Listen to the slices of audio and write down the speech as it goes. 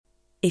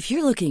If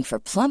you're looking for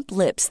plump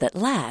lips that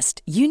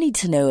last, you need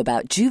to know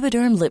about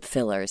Juvederm lip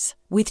fillers.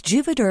 With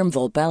Juvederm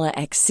Volbella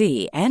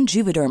XC and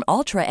Juvederm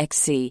Ultra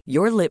XC,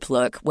 your lip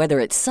look, whether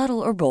it's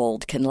subtle or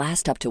bold, can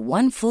last up to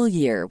 1 full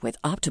year with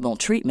optimal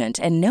treatment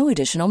and no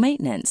additional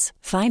maintenance.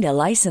 Find a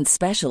licensed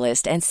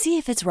specialist and see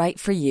if it's right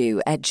for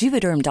you at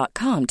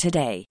Juvederm.com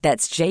today.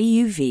 That's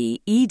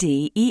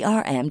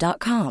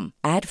JUVEDERM.com.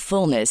 Add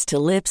fullness to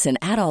lips in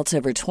adults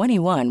over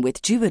 21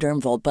 with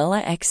Juvederm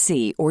Volbella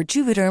XC or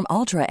Juvederm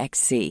Ultra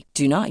XC.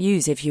 Do not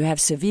use if you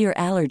have severe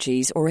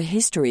allergies or a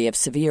history of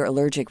severe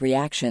allergic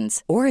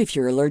reactions, or if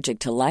you're allergic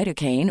to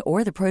lidocaine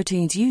or the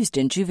proteins used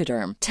in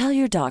Juvederm. Tell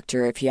your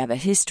doctor if you have a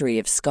history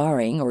of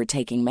scarring or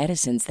taking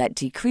medicines that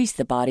decrease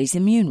the body's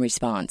immune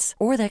response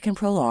or that can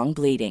prolong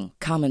bleeding.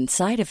 Common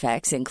side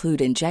effects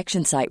include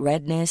injection site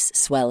redness,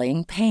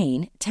 swelling,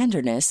 pain,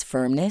 tenderness,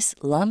 firmness,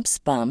 lumps,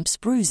 bumps,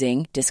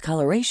 bruising,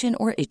 discoloration,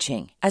 or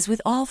itching. As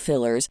with all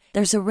fillers,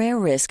 there's a rare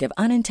risk of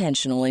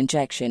unintentional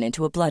injection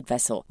into a blood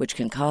vessel, which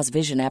can cause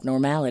vision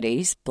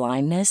abnormalities,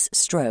 blindness,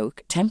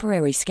 stroke,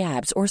 temporary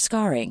scabs, or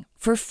scarring.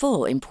 For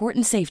full,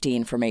 important safety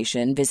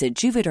information, visit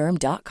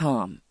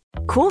Juvederm.com.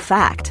 Cool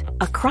fact,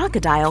 a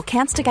crocodile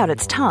can't stick out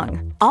its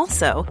tongue.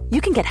 Also,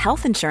 you can get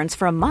health insurance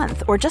for a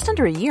month or just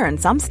under a year in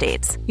some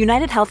states.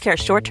 United Healthcare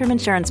short-term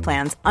insurance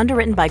plans,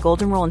 underwritten by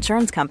Golden Rule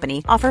Insurance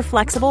Company, offer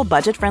flexible,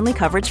 budget-friendly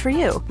coverage for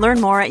you.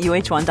 Learn more at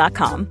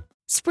UH1.com.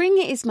 Spring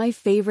is my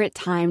favorite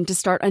time to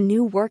start a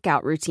new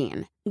workout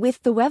routine.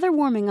 With the weather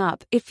warming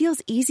up, it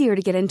feels easier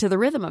to get into the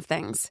rhythm of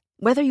things.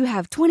 Whether you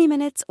have 20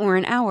 minutes or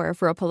an hour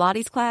for a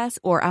Pilates class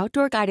or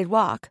outdoor guided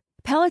walk,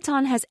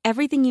 Peloton has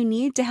everything you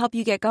need to help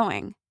you get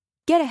going.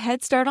 Get a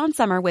head start on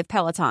summer with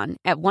Peloton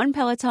at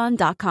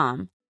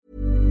onepeloton.com.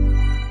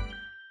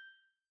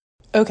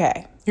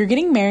 Okay, you're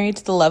getting married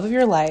to the love of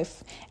your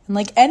life, and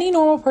like any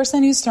normal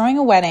person who's throwing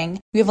a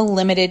wedding, you have a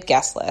limited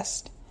guest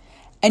list.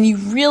 And you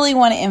really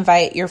want to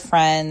invite your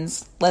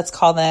friends, let's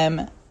call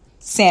them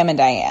Sam and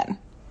Diane.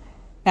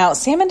 Now,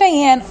 Sam and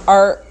Diane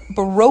are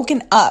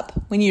broken up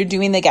when you're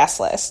doing the guest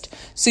list.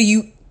 So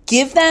you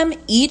give them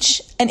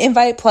each an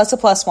invite plus a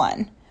plus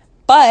one.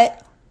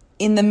 But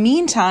in the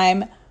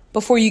meantime,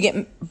 before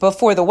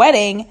the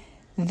wedding,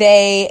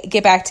 they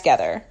get back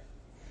together.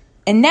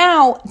 And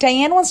now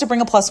Diane wants to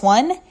bring a plus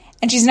one,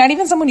 and she's not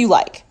even someone you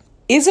like.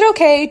 Is it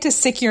okay to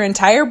sick your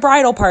entire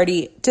bridal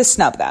party to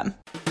snub them?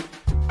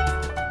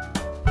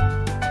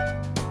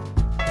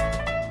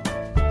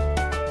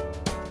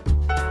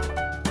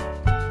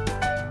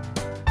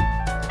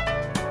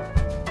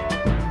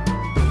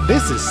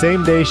 This is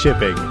Same Day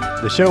Shipping,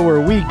 the show where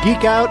we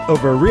geek out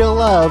over real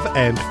love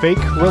and fake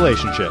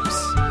relationships.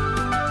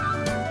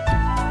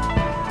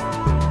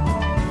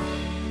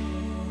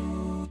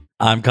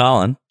 I'm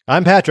Colin.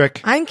 I'm Patrick.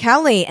 I'm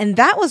Kelly, and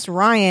that was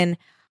Ryan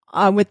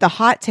with the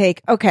hot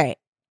take. Okay.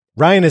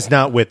 Ryan is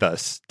not with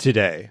us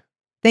today.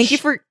 Thank you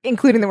for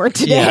including the word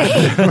today.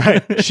 Yeah.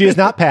 Right. She has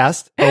not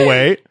passed. Oh,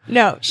 wait.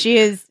 No, she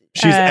is.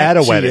 She's at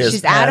a wedding.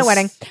 She's at a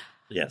wedding.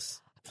 Yes.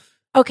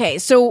 Okay,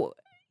 so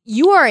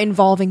you are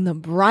involving the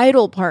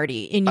bridal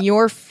party in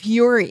your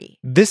fury.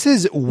 This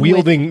is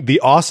wielding the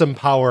awesome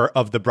power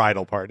of the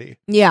bridal party.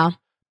 Yeah.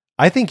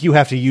 I think you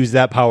have to use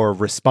that power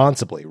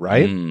responsibly,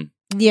 right?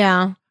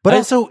 Yeah. But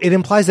also, it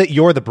implies that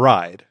you're the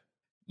bride.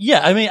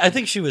 Yeah, I mean, I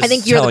think she was you're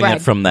the telling bride.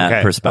 it from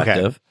that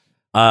perspective.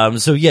 Okay.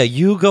 So yeah,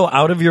 you go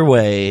out of your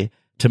way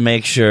to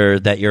make sure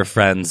that your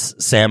friends,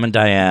 Sam and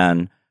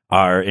Diane,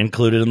 are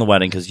included in the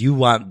wedding because you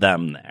want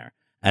them there.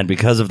 And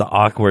because of the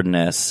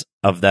awkwardness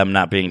of them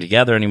not being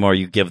together anymore,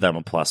 you give them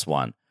a plus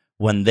one.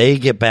 When they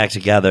get back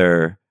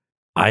together,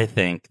 I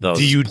think those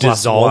Do you plus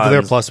dissolve ones,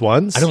 their plus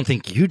ones? I don't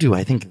think you do.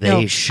 I think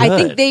they should. I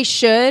think they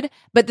should.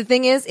 But the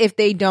thing is, if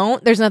they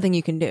don't, there's nothing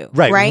you can do.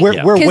 Right.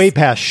 We're way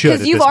past should.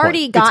 Because you've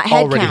already got it's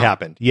head already count.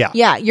 happened. Yeah.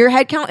 Yeah. Your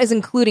head count is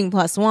including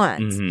plus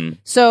ones. Mm-hmm.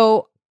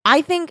 So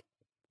I think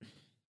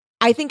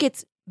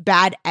it's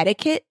bad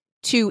etiquette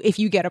to, if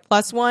you get a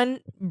plus one,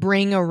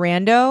 bring a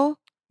rando.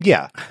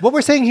 Yeah. What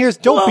we're saying here is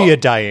don't be a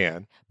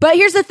Diane. But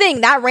here's the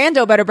thing. That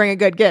rando better bring a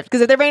good gift.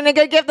 Because if they're bringing a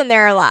good gift, then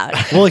they're allowed.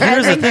 Well,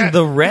 here's the thing.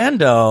 The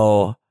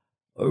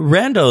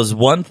rando's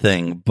one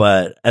thing,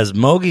 but as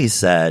Mogi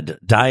said,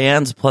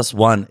 Diane's plus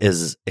one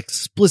is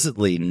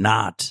explicitly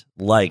not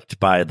liked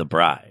by the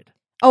bride.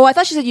 Oh, I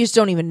thought she said you just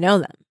don't even know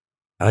them.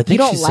 I think you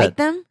don't she like said,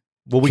 them?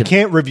 Well, we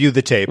can't review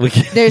the tape.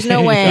 There's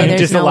no way. I'm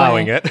There's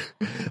disallowing no way.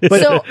 it.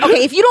 But So,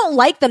 okay, if you don't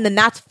like them, then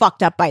that's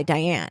fucked up by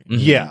Diane.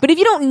 yeah. But if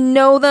you don't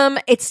know them,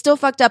 it's still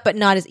fucked up, but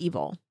not as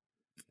evil.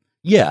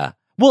 Yeah.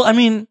 Well, I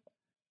mean,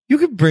 you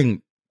could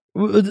bring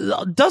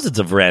dozens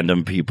of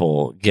random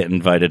people get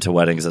invited to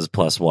weddings as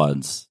plus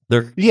ones.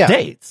 They're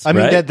dates. I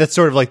mean, right? that's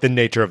sort of like the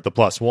nature of the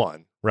plus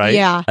one, right?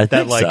 Yeah. I That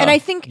think like, so. And I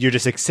think you're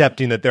just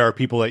accepting that there are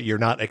people that you're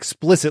not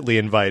explicitly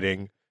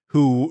inviting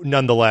who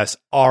nonetheless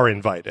are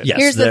invited. Yes,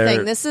 here's the they're-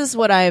 thing. This is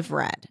what I've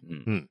read.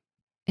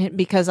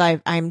 Because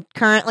I'm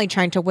currently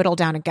trying to whittle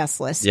down a guest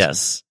list.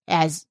 Yes.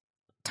 As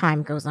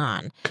time goes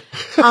on.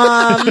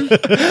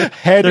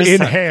 Head in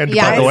hand,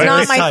 Yeah, by the it's way.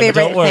 not my time,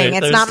 favorite don't worry, thing.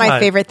 It's there's not my time.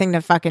 favorite thing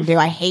to fucking do.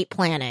 I hate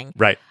planning.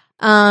 Right.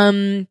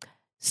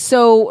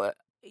 So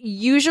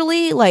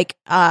usually, like,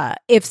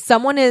 if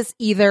someone is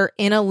either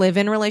in a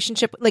live-in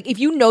relationship, like if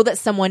you know that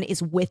someone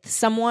is with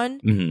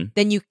someone,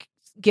 then you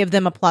give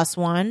them a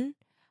 +1.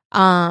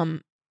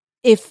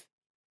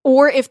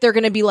 If they're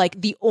going to be like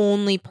the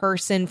only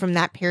person from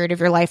that period of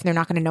your life and they're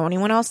not going to know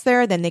anyone else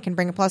there, then they can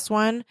bring a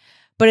 +1.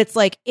 But it's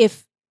like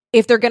if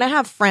they're going to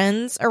have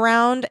friends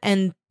around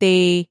and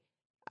they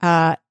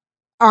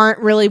aren't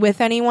really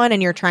with anyone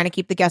and you're trying to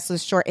keep the guest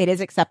list short, it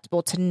is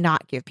acceptable to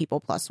not give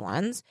people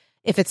 +1s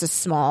if it's a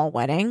small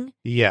wedding.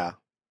 Yeah.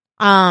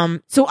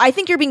 So I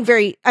think you're being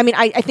very, I mean,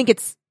 I think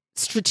it's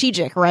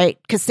strategic, right?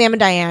 Because Sam and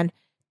Diane,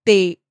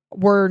 they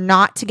were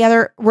not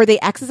together. Were they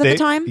exes at the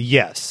time?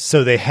 Yes.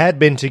 So they had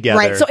been together.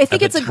 Right. So I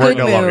think it's a good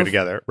no longer move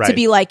together. Right. to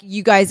be like,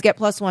 you guys get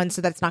 +1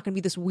 so that it's not going to be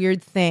this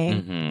weird thing.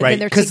 And right. then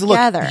they're Because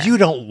together. look, you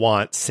don't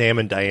want Sam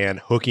and Diane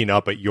hooking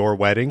up at your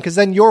wedding because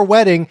then your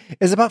wedding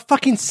is about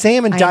fucking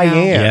Sam and I know.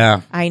 Diane.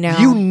 Yeah. I know.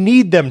 You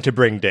need them to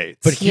bring dates.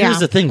 But here's Yeah.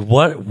 the thing: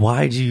 why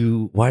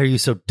are you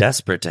so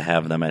desperate to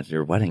have them at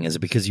your wedding? Is it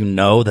because you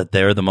know that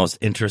they're the most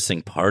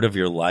interesting part of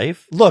your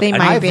life? look, They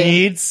might I I've, be.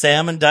 need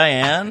Sam and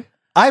Diane.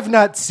 I've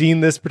not seen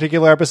this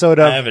particular episode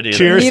I of haven't either.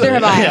 Cheers. Neither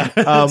have I.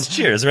 Yeah. It's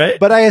Cheers, right?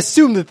 But I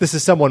assume that this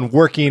is someone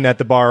working at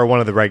the bar or one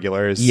of the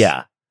regulars.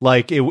 yeah,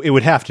 Like it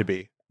would have to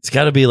be. it's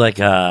got to be like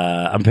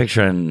I'm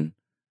picturing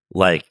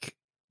like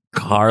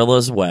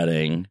Carla's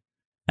wedding,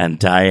 and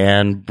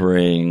Diane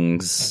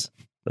brings.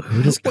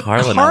 Who does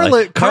Carla not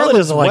like? Carla Carla's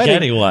doesn't like wedding-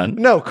 anyone.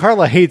 No,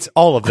 Carla hates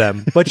all of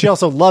them, but she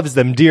also loves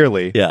them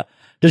dearly. Yeah.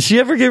 Does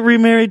she ever get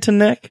remarried to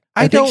Nick?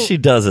 I think don't- she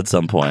does at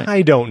some point.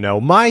 I don't know.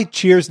 My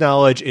Cheers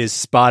knowledge is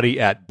spotty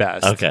at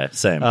best. Okay,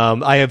 same.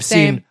 I have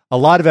Same. seen a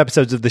lot of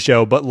episodes of the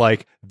show, but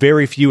like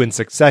very few in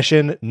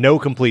succession, no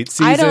complete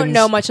seasons. I don't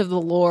know much of the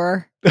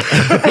lore.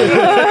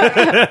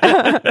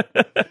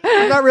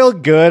 I'm not real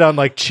good on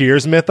like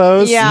Cheers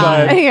mythos.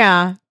 Yeah. but-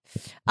 Yeah.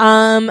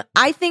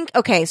 I think,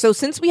 okay, so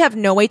since we have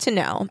no way to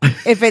know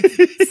if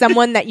it's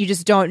someone that you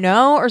just don't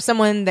know or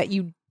someone that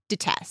you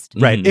detest.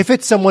 Right. Mhm. If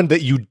it's someone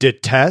that you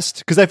detest,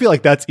 because I feel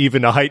like that's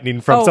even a heightening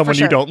from Oh, someone for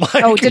sure. you don't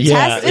like. Oh,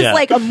 detest is Yeah.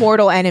 like a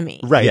mortal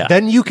enemy. Right. Yeah.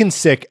 Then you can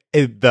sick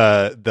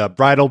the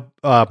bridal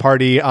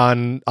party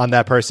on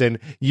that person.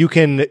 You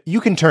can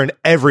turn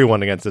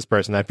everyone against this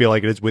person. I feel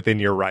like it is within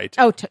your right.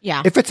 Oh,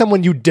 yeah. If it's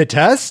someone you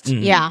detest,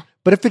 Yeah.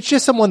 but if it's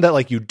just someone that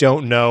like you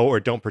don't know or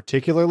don't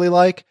particularly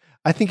like,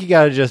 I think you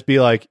got to just be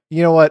like,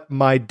 you know what?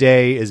 My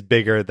day is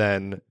bigger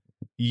than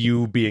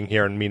you being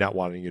here and me not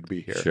wanting you to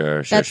be here.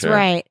 Sure. That's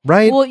right.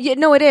 Right? Well,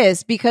 no, it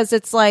is because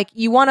it's like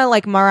you want to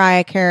like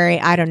Mariah Carey.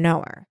 I don't know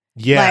her.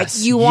 Yes.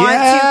 Like you want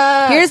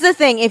Yeah. to. Here's the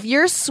thing: if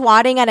you're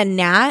swatting at a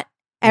gnat,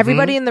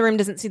 everybody in the room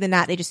doesn't see the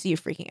gnat; they just see you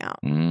freaking out.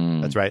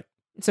 That's right.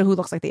 So who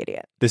looks like the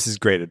idiot? This is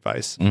great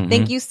advice.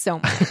 Thank you so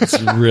much.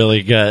 It's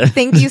really good.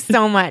 Thank you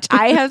so much.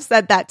 I have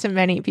said that to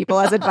many people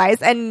as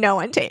advice, and no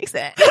one takes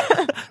it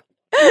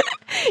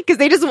because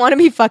they just want to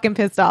be fucking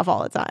pissed off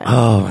all the time.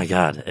 Oh my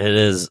God. It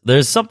is.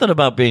 There's something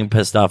about being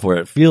pissed off where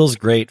it feels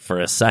great for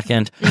a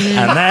second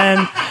and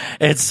then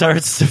it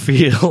starts to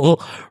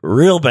feel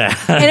real bad.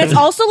 And it's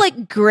also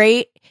like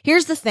great.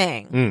 Here's the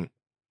thing.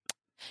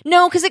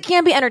 No, because it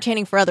can be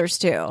entertaining for others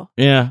too.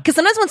 yeah. Because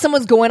sometimes when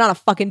someone's going on a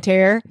fucking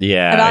tear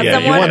Yeah. about yeah,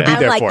 someone, wanna be I'm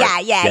there like, for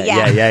it.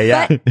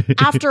 yeah.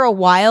 But after a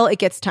while, it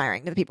gets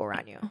tiring to the people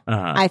around you.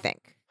 Uh-huh. I think.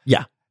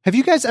 Yeah. Have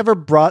you guys ever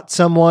brought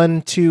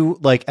someone to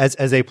like as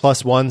a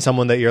 +1,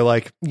 someone that you're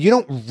like, you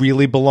don't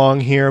really belong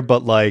here,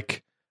 but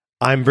like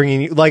I'm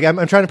bringing you, like I'm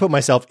trying to put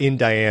myself in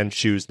Diane's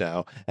shoes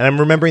now, and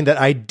I'm remembering that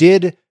I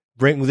did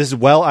bring this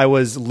while I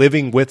was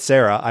living with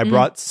Sarah. I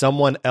brought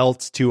someone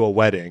else to a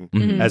wedding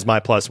as my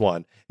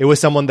 +1. It was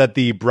someone that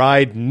the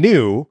bride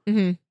knew,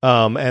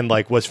 and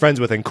like was friends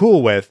with and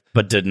cool with,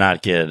 But did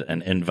not get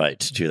an invite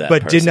to that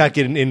but person. did not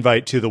get an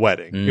invite to the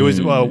wedding. It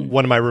was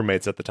one of my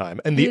roommates at the time,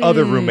 and the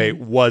other roommate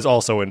was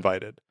also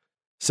invited.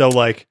 So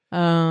like,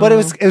 but it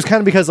was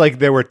kind of because like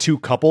there were two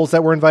couples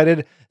that were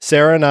invited.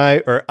 Sarah and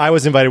I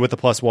was invited with the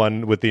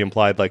 +1 with the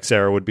implied like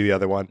Sarah would be the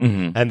other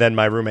one, and then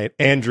my roommate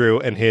Andrew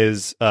and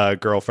his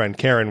girlfriend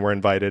Karen were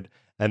invited,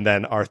 and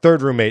then our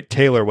third roommate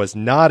Taylor was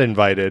not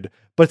invited,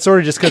 but sort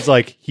of just because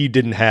like he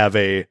didn't have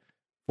a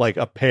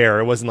pair.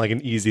 It wasn't like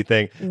an easy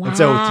thing, and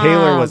so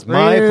Taylor was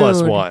my rude.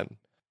 +1.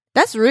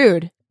 That's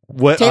rude.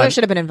 What Taylor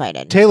should have been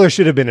invited. Taylor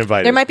should have been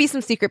invited. There might be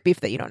some secret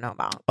beef that you don't know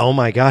about. Oh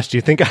my gosh! Do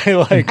you think I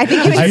like? I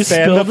think you I just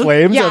fan the spilled the-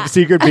 flames Yeah. of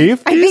secret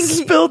beef. I You think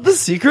spilled the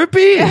secret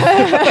beef.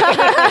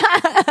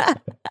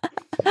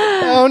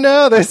 Oh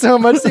no! There's so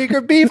much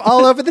secret beef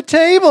all over the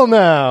table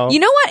now. You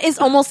know what is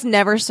almost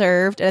never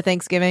served at a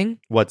Thanksgiving?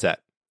 What's that?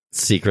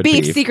 Secret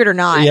Beef, beef. secret or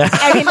not. Yeah.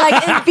 I mean,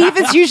 like beef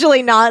is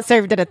usually not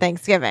served at a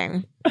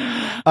Thanksgiving.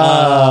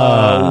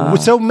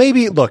 So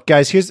maybe look,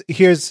 guys.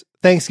 Here's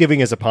Thanksgiving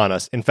is upon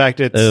us. In fact,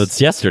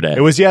 It's yesterday.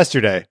 it was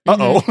yesterday. Hey,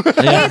 Hey,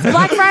 it's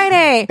Black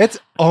Friday. it's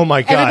oh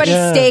my gosh. Everybody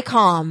stay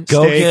calm.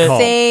 Go Stay get. calm.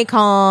 Stay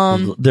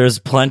calm. There's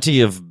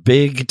plenty of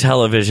big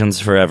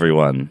televisions for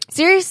everyone.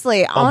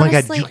 Seriously, Oh my god!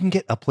 honestly. You can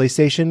get a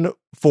PlayStation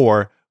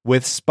 4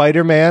 with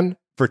Spider-Man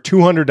for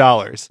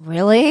 $200.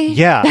 Really?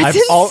 Yeah, That's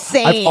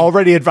insane. I've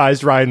already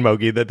advised Ryan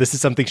Mogi that this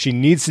is something she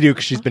needs to do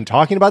because she's been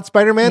talking about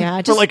Spider-Man Yeah,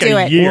 for just like do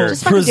a it. year.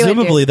 Just fucking do it,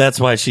 Presumably, dude. that's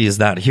why she is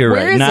not here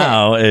Where right is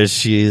now. Is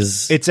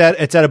she's It's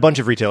at a bunch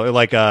of retailers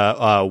like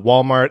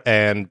Walmart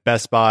and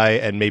Best Buy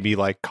and maybe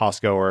like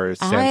Costco or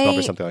Sam's Club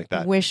or something like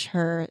that. Wish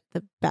her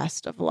the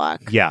best of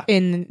luck. Yeah.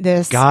 In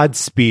this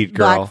Godspeed,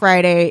 girl. Black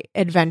Friday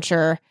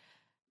adventure.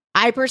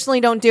 I personally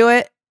don't do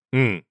it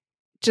Mm.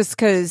 just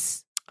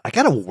because I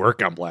gotta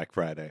work on Black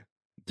Friday.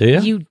 do you?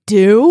 you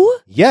do.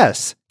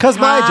 Yes, because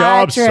my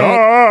job Patrick. sucks.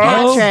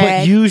 Oh, but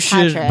Patrick, you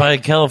should, Patrick. by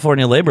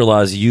California labor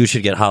laws, you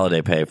should get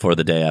holiday pay for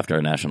the day after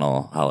a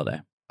national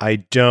holiday. I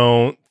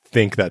don't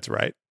think that's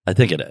right. I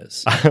think it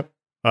is.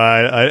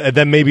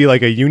 That may be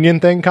like a union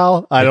thing,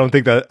 Kyle. I don't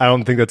think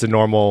that's a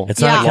normal.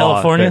 It's not a Yeah.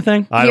 California law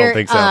thing? I don't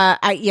think so.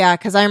 Yeah,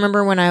 because I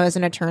remember when I was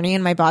an attorney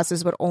and my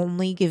bosses would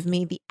only give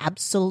me the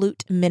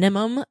absolute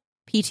minimum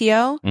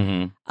PTO.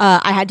 hmm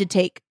I had to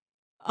take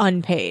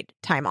unpaid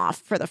time off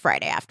for the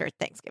Friday after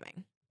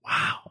Thanksgiving.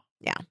 Wow.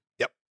 Yeah.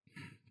 Yep.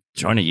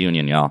 Join a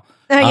union, y'all.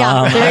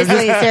 Yeah,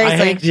 seriously, I seriously.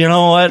 hate, you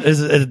know what?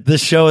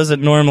 This show isn't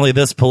normally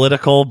this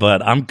political,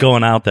 but I'm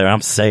going out there.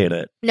 I'm saying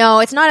it. No,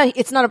 it's not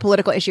a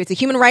political issue. It's a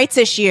human rights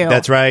issue.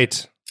 That's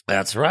right.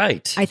 That's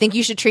right. I think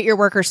you should treat your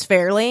workers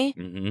fairly.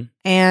 hmm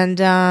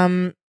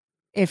And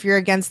if you're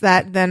against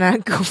that, then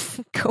go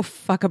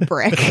fuck a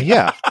brick.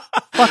 Yeah.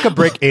 Fuck a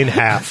brick in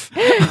half.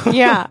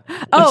 Yeah.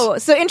 Oh,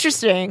 so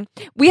interesting.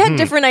 We had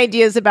different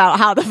ideas about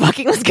how the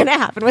fucking was going to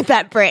happen with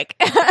that brick.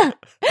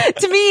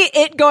 To me,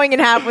 it going in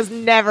half was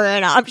never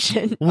an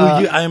option.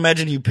 Well, I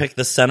imagine you pick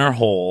the center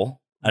hole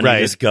and Right.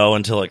 you just go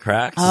until it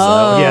cracks. Is that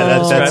Oh. what Yeah, you're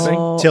that's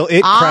describing? till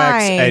it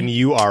cracks I- and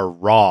you are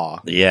raw.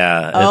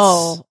 Yeah. It's,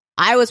 Oh,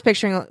 I was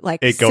picturing like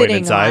It going sitting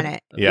inside? on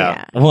it.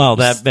 Yeah. Well,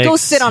 that makes Go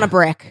sit on a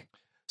brick.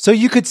 So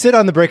you could sit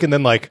on the brick and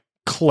then like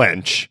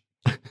clench.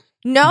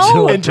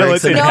 No, Until breaks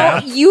it's in in no,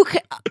 half. you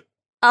could.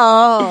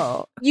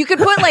 Oh, you could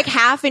put like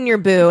half in your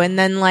boo and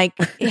then like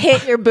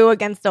hit your boo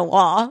against a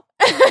wall,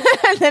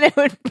 and then it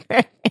would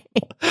break.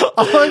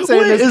 All I'm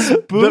saying Wait, is is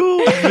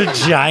boo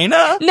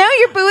vagina? No,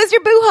 your boo is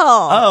your boo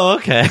hole. Oh,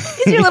 okay.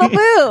 It's your little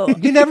boo.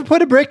 you never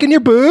put a brick in your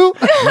boo?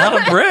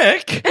 Not a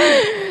brick.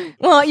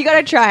 Well, you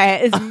gotta try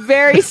it. It's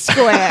very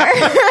square.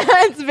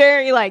 It's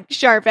very like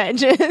sharp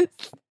edges.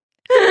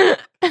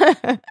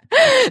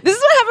 This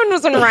is what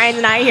happened when Ryan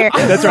and I here.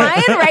 That's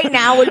right. Ryan right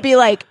now would be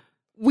like,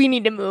 we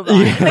need to move on.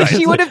 Like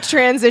she would have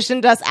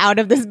transitioned us out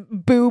of this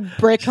boo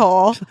brick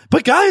hole.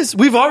 But guys,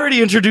 we've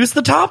already introduced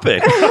the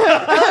topic.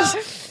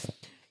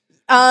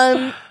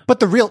 But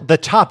the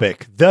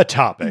topic, The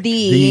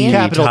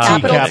capital T,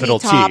 topic. capital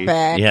T.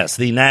 topic. Yes,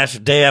 the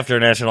day after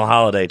national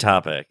holiday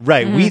topic.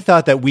 Right. Mm-hmm. We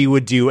thought that we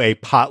would do a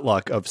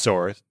potluck of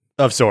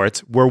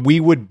sorts where we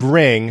would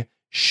bring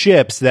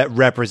ships that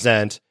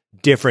represent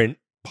different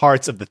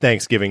parts of the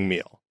Thanksgiving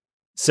meal.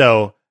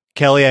 So,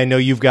 Kelly, I know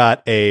you've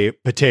got a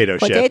potato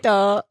ship.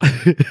 Potato.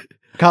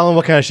 Colin,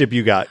 what kind of ship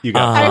you got?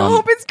 I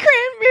hope it's cranberry.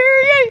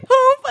 I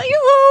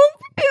hope.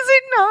 Is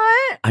it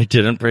not? I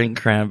didn't bring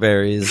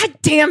cranberries. God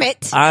damn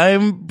it.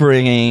 I'm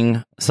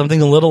bringing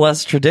something a little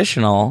less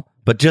traditional,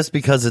 but just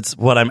because it's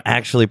what I'm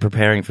actually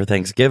preparing for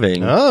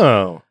Thanksgiving,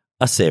 Oh.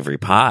 a savory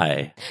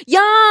pie.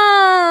 Yum.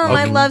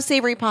 I Okay. love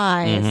savory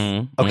pies.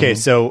 Mhm, Okay, mhm.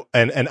 so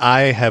and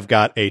I have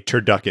got a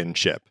turducken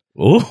ship.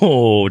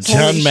 Ooh, John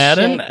Holy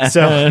Madden shit.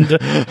 So-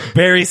 and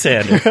Barry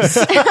Sanders.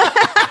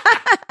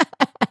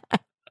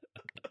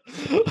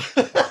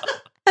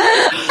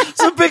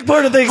 It's a big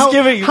part of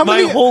Thanksgiving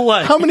my whole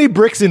life. How many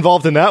bricks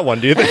involved in that one,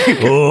 do you think?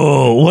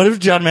 Oh, what if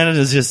John Madden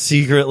is just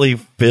secretly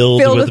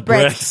filled with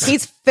bricks?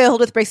 He's filled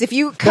with bricks. If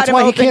you cut That's him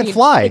why he open, can't he'd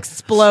fly.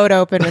 explode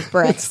open with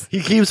bricks.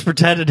 He keeps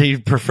pretending he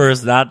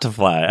prefers not to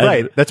fly.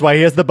 Right. That's why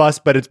he has the bus,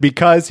 but it's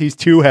because he's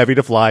too heavy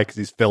to fly because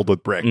he's filled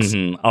with bricks.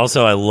 Mhm.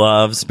 Also, I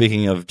love,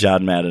 speaking of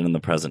John Madden in the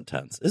present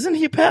tense, isn't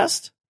he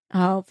past?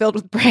 Oh, filled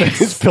with He's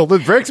bricks. filled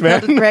with bricks, man.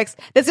 Filled with bricks.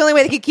 That's the only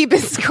way they could keep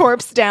his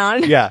corpse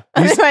down. Yeah.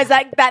 He's- Otherwise,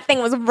 that thing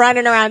was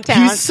running around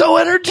town. He's so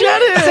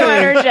energetic. So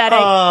energetic.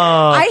 Oh.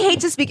 I hate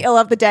to speak ill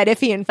of the dead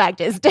if he in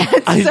fact is dead.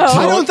 I So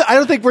I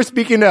don't think we're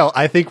speaking ill.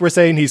 I think we're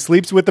saying he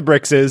sleeps with the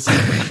brickses.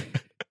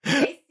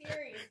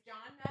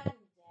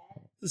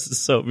 This is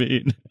so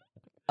mean.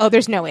 Oh,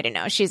 there's no way to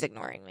know. She's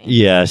ignoring me.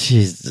 Yeah,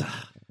 she's.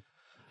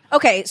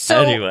 Okay,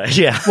 so Anyway,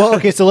 yeah. Well,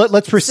 okay, so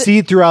let's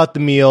proceed throughout the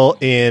meal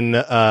in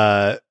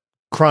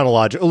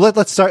chronological.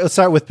 Let's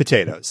start with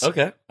potatoes.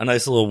 Okay. A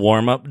nice little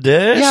warm up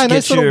dish. Yeah, a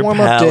nice Get little your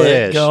warm-up palate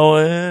dish.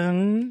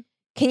 going.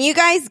 can you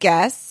guys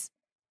guess?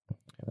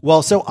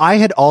 Well, so I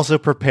had also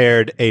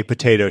prepared a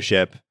potato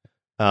chip,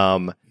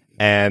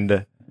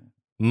 and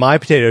my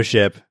potato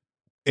chip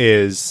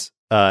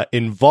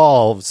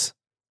involves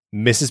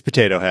Mrs.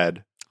 Potato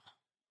Head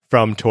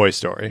from Toy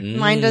Story.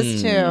 Mine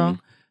does too.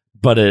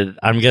 But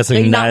I'm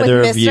guessing Like, not with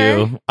neither of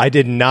Mr.? you. I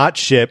did not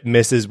ship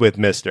Mrs. with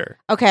Mr.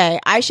 Okay,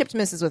 I shipped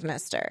Mrs. with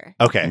Mr.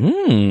 Okay.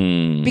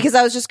 Mm. because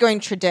I was just going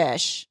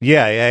tradish,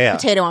 Yeah.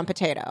 potato on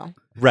potato.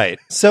 Right.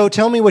 So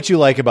tell me what you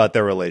like about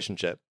their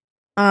relationship.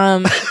 Just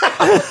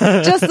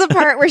the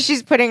part where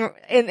she's putting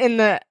in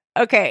the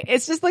Okay,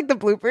 it's just like the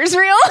bloopers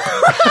reel.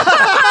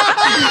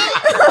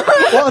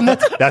 Well, and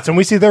that's when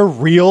we see their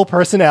real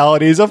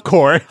personalities, of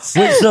course.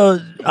 Wait, so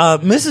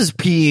Mrs.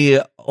 P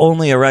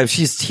only arrives.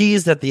 She's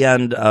teased at the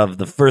end of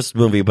the first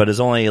movie, but is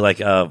only like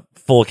a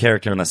full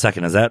character in the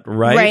second. Is that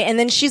right? Right, and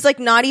then she's like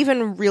not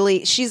even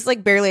really. She's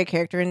like barely a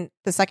character in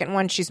the second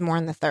one. She's more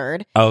in the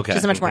third. Okay. She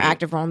has a much more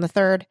active role in the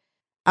third.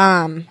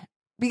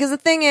 Because the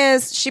thing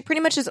is, she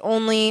pretty much is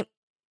only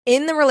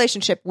in the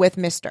relationship with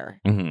Mister.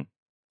 Mm-hmm.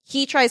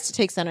 He tries to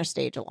take center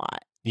stage a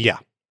lot, Yeah.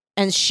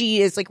 and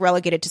she is like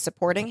relegated to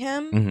supporting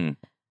him.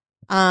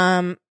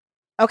 Mm-hmm.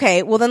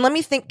 Okay, well then let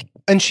me think.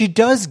 And she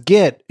gets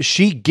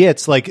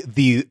like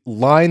the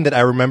line that I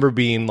remember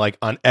being like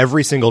on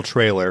every single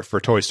trailer for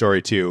Toy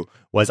Story 2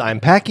 was, "I'm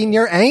packing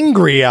your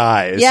angry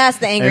eyes." Yes,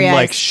 the angry and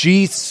eyes. like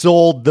she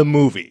sold the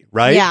movie,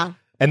 right? Yeah.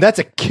 And that's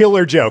a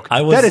killer joke.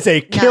 That is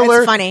a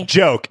killer funny.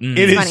 joke. Mm.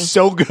 It is Funny.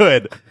 so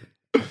good.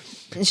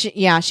 She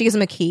gives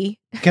him a key.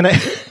 Can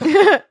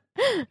I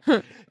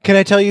Can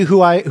I tell you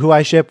who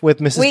I ship with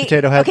Mrs. Wait,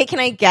 Potato Head? okay, can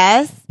I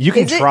guess? You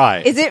can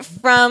try. Is it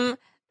from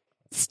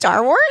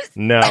Star Wars?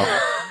 No.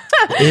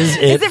 Is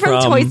Is it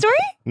from Toy Story?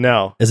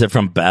 No. Is it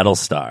from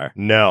Battlestar?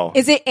 No.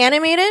 Is it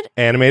animated?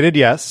 Animated,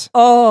 yes.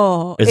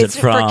 Oh, Is it it's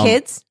from- for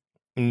kids?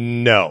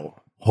 No.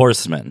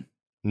 Horseman.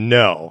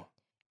 No.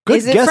 Good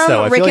Is it guess, from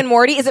though. I Rick feel and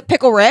Morty? Is it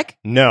Pickle Rick?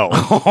 No.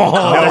 No,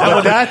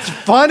 but that's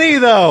funny,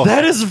 though.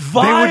 That is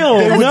vile.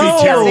 They would No.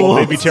 be terrible.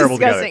 They'd be It's terrible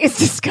disgusting. together. It's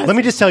disgusting. Let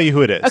me just tell you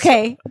who it is.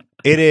 Okay.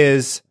 It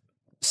is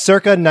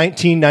circa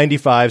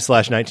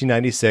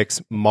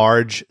 1995/1996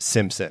 Marge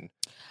Simpson.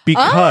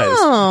 Because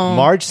Oh.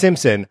 Marge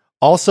Simpson,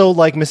 also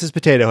like Mrs.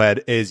 Potato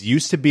Head, is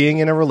used to being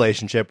in a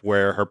relationship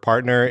where her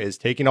partner is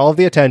taking all of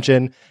the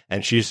attention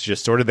and she's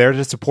just sort of there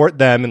to support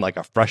them in like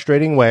a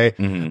frustrating way.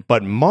 Mm-hmm.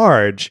 But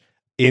Marge,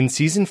 in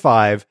season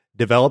 5,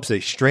 develops a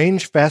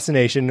strange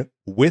fascination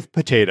with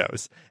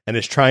potatoes and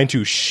is trying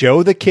to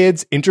show the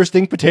kids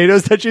interesting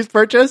potatoes that she's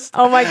purchased.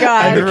 Oh my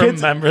God. I And the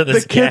kids, remember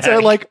this the kids gag.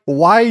 are like,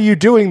 "Why are you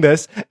doing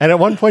this?" And at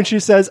one point she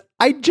says,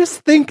 "I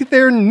just think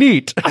they're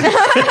neat."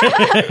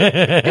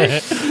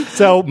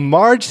 So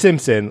Marge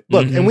Simpson,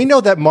 look, and we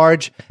know that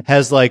Marge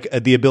has like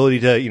the ability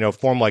to,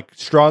 form like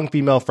strong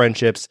female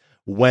friendships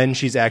when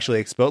she's actually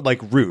exposed,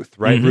 like Ruth,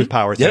 right? Ruth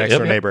Powers, the next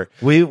door neighbor.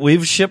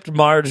 We've shipped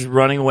Marge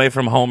running away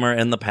from Homer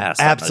in the past.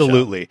 on the show.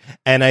 Absolutely.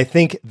 And I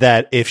think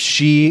that if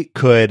she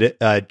could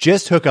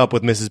just hook up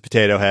with Mrs.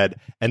 Potato Head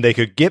and they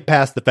could get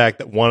past the fact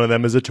that one of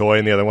them is a toy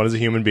and the other one is a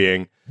human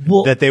being,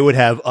 Well- that they would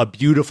have a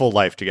beautiful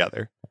life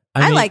together.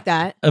 I mean, like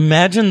that.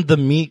 Imagine the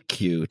meet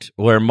cute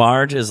where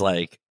Marge is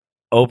like,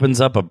 opens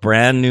up a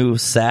brand new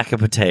sack of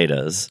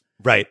potatoes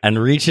Right. and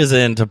reaches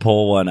in to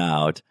pull one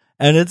out.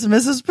 And it's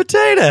Mrs.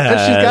 Potato Head. And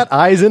she's got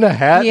eyes in a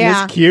hat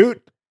Yeah. and it's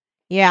cute.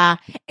 Yeah.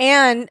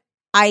 And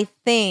I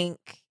think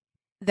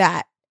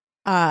that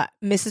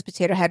Mrs.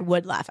 Potato Head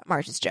would laugh at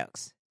Marge's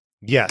jokes.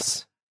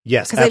 Yes.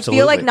 Yes, Because I absolutely.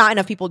 feel like not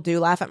enough people do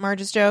laugh at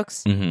Marge's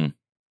jokes. hmm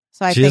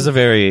So I She think. has a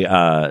very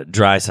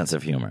dry sense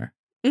of humor.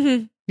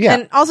 Mhm. Yeah.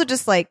 And also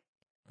just like,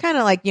 kind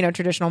of like,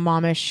 traditional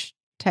momish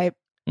type.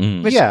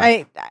 Mm. Which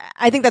Yeah.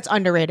 I think that's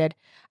underrated.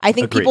 I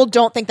think Agreed. people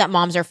don't think that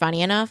moms are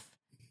funny enough.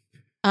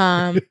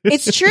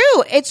 It's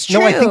true. It's true.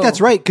 No, I think that's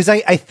right. Because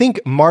I think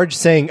Marge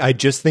saying, "I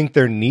just think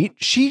they're neat,"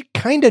 she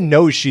kind of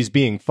knows she's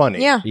being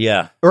funny. Yeah.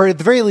 Yeah. Or at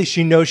the very least,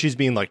 she knows she's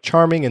being like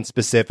charming and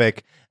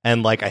specific.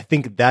 And like, I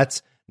think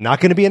that's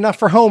not going to be enough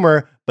for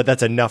Homer, but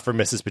that's enough for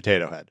Mrs.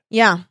 Potato Head.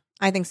 Yeah,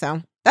 I think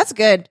so. That's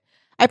good.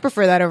 I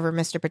prefer that over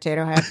Mr.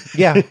 Potato Head.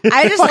 Yeah.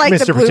 I just Fuck like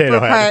the Mr. blooper Potato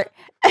Head.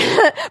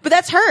 part. But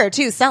that's her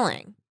too,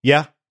 selling.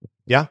 Yeah.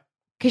 Yeah.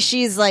 Because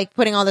she's like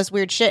putting all this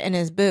weird shit in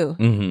his boo.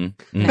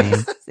 Mm-hmm.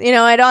 Nice.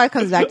 It all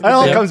comes back to the It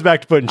all boo. comes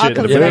back to putting All shit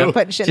in the comes back boo. to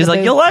putting shit in She's the like,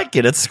 boo. you'll like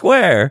it. It's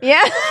square.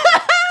 Yeah.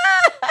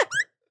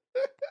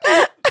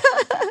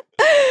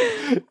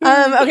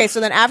 Okay, so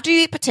then after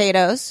you eat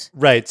potatoes,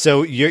 Right.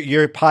 So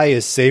your pie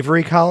is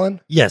savory,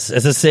 Colin? Yes,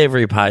 it's a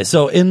savory pie.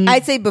 So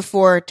I'd say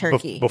before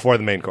turkey. Before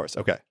the main course.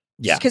 Okay.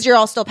 yeah. Because you're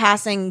all still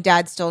passing,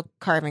 dad's still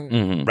carving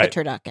Mhm. the Right.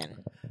 turducken.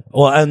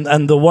 Well,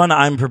 and the one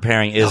I'm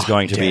preparing is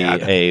going to Dad.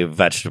 be a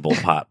vegetable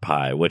pot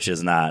pie, which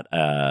is not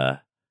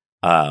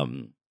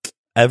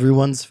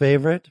everyone's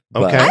favorite.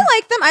 but- Okay. I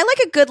like them. I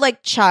like a good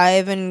like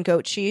chive and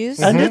goat cheese.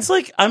 And it's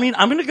like, I mean,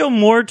 I'm going to go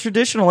more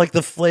traditional, like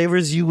the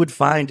flavors you would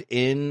find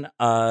in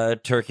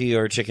turkey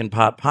or chicken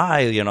pot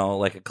pie,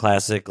 like a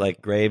classic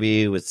like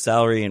gravy with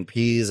celery and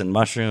peas and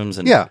mushrooms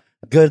and Yeah.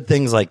 good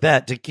things like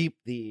that to keep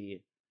the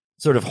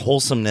sort of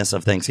wholesomeness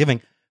of Thanksgiving.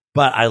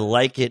 But I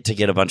like it to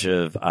get a bunch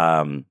of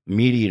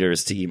meat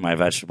eaters to eat my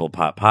vegetable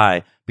pot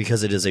pie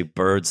because it is a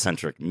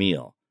bird-centric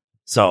meal.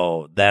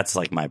 So that's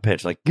like my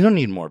pitch. Like, you don't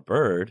need more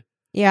bird.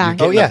 Yeah.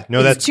 Oh, yeah. No,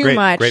 It's that's too great.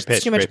 much. Great It's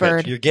pitch. too much great pitch.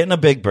 bird. You're getting a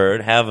big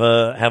bird. Have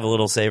a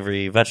little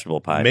savory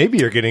vegetable pie. Maybe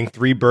you're getting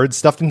 3 birds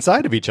stuffed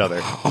inside of each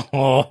other.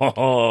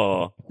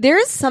 There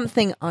is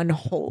something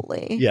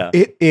unholy. Yeah.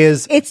 It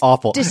is It's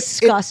awful.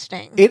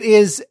 disgusting. It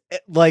is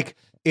like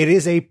it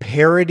is a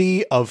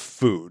parody of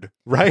food,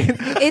 right?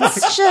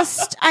 It's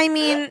just, I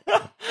mean,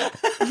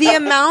 the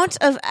amount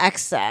of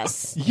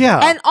excess. Yeah.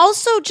 And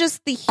also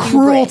just the hubris.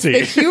 Cruelty.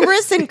 The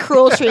hubris and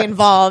cruelty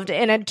involved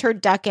in a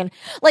turducken.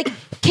 Like,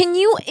 can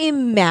you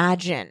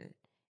imagine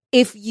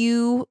if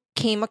you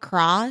came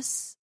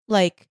across,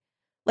 like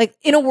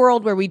in a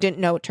world where we didn't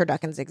know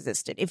turduckens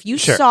existed, if you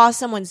Sure. saw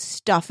someone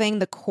stuffing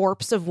the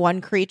corpse of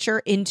one creature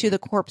into the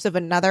corpse of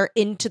another,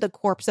 into the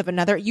corpse of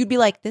another, you'd be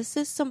like, this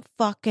is some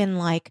fucking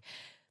Right.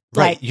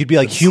 like You'd be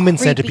like, human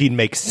creepy- centipede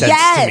makes sense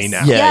to me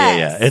now. Yeah,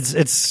 Yes.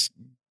 It's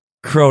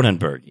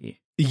Cronenberg-y.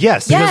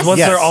 Yes. Yes. Because once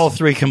Yes. they're all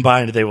three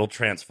combined, they will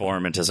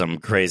transform into some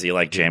crazy,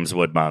 like, James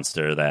Wood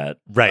monster that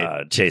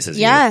chases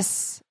you.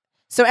 Yes.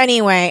 So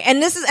anyway,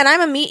 and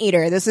I'm a meat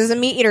eater. This is a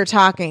meat eater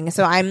talking,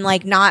 so I'm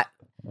like not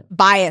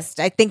biased.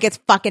 I think it's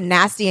fucking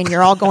nasty, and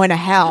you're all going to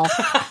hell.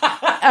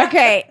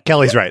 Okay.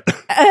 Kelly's right.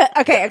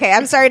 Okay.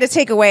 I'm sorry to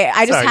take away.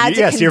 I just had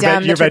to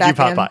condemn your the veggie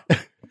pot turducken. pie.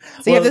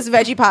 So you have this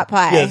veggie pot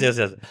pie. Yes.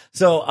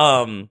 So,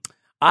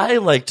 I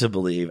like to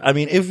believe, I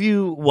mean, if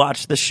you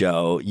watch the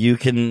show, you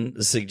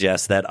can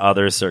suggest that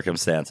other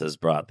circumstances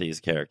brought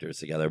these characters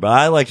together. But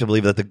I like to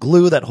believe that the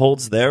glue that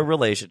holds their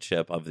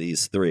relationship of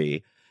these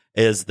three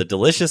is the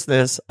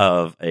deliciousness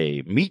of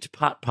a meat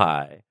pot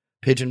pie,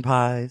 pigeon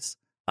pies,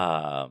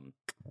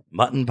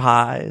 mutton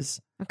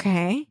pies,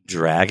 Okay.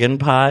 dragon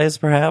pies,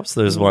 perhaps.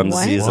 There's one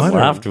What? season What?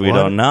 left. We What?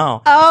 don't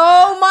know.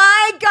 Oh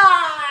my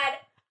god!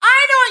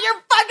 I know what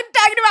you're fucking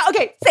talking about.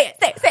 Okay, say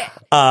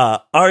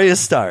it. Arya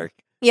Stark,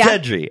 Yeah.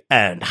 Gendry,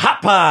 and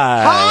Hot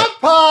Pie. Hot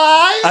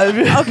pie! I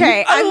mean,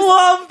 Okay, I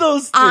love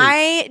those three.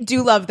 I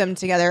do love them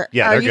together.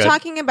 Yeah, Are they're you good.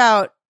 talking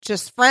about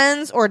just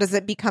friends, or does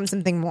it become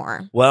something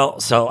more? Well,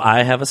 so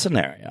I have a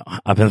scenario.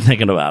 I've been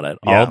thinking about it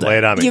Yeah, all day. lay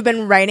it on me. You've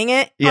been writing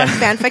it Yeah. on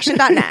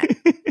fanfiction.net.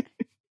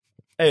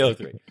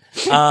 AO3.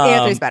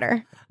 AO3's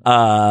better.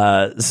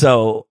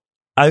 So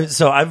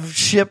I've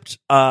shipped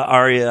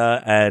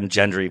Arya and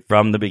Gendry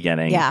from the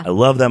beginning. Yeah. I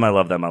love them.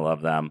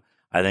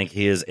 I think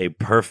he is a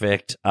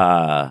perfect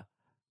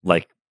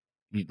like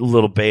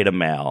little beta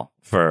male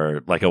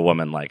for like a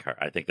woman like her.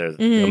 I think they're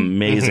Mhm.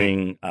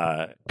 amazing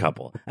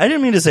couple. I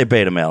didn't mean to say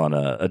beta male in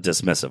a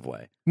dismissive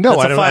way. No,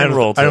 That's I a don't. fine I don't,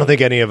 role I don't too.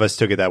 think any of us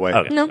took it that way.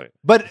 Okay. No.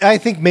 But I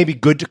think maybe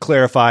good to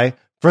clarify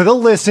for the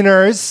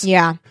listeners.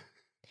 Yeah.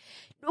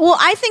 Well,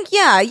 I think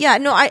yeah.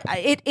 No,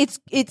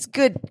 it's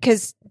good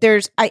because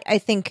I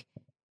think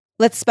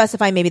let's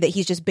specify maybe that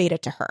he's just beta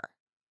to her,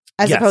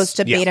 as Yes, opposed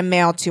to yeah. beta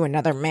male to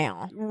another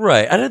male.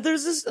 Right.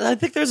 I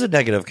think there's a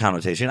negative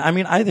connotation. I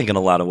mean, I think in a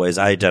lot of ways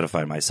I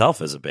identify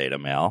myself as a beta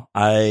male.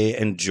 I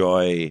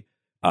enjoy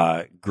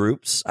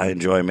groups. I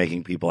enjoy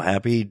making people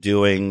happy,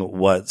 doing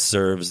what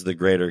serves the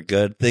greater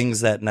good,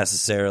 things that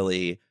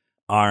necessarily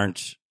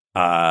aren't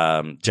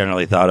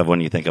generally thought of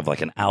when you think of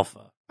like an alpha.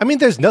 I mean,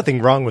 there's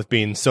nothing wrong with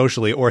being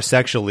socially or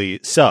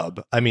sexually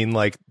sub. I mean,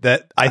 like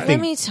that. I Let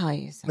think me tell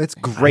you something. that's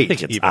great. I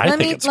think it's- even. I let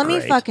think me it's let me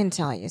great. fucking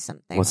tell you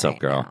something. What's up,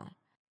 right girl? now.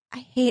 I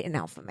hate an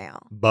alpha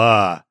male.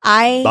 Bah.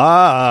 I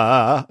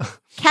Bah.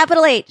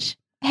 capital H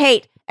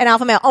hate an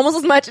alpha male almost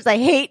as much as I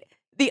hate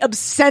the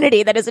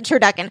obscenity that is a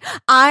turducken.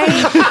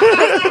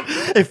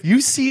 If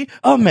you see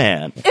a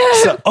man,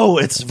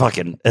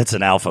 it's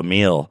an alpha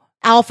meal.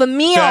 Alpha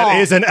meal. That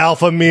is an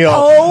alpha meal.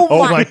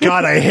 Oh my my-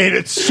 god, I hate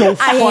it so I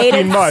fucking hate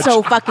it much.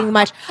 so fucking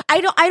much.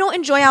 I don't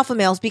enjoy alpha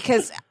males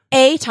because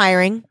A,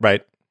 tiring.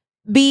 Right.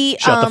 B,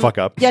 Shut the fuck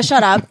up. Yeah,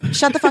 shut up.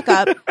 Shut the fuck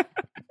up.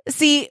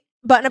 C,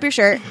 button up your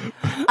shirt.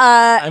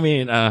 I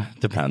mean,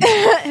 depends.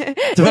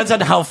 Depends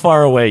on how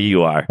far away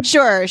you are.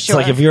 Sure. It's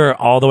like if you're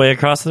all the way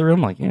across the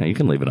room, like, yeah, you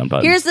can leave it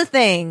unbuttoned. Here's the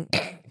thing.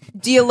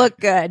 Do you look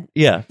good?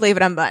 Yeah. Leave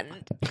it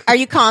unbuttoned. Are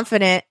you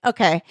confident?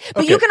 Okay.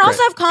 But Okay, you can also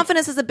great. have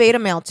confidence as a beta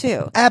male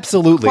too.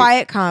 Absolutely.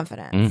 Quiet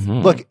confidence.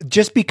 Mhm. Look,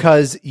 just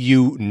because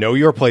you know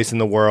your place in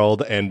the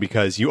world and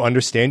because you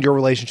understand your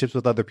relationships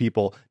with other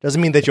people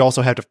doesn't mean that you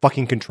also have to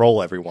fucking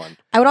control everyone.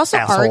 I would also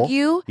Asshole.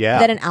 argue Yeah.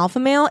 that an alpha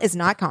male is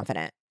not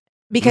confident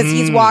because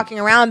he's walking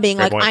around being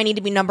Fair like, point. I need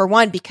to be number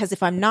one because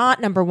if I'm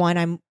not number one,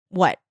 I'm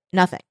what?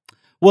 Nothing.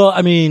 Well,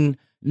 I mean,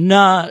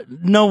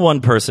 no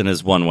one person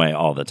is one way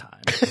all the time.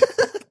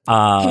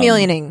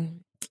 Chameleoning.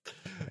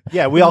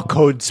 Yeah, we all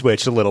code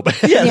switched a little bit.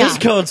 Yeah, Yeah. there's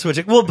code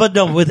switching. Well, but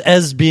no,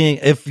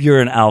 if you're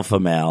an alpha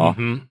male,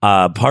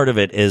 part of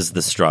it is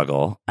the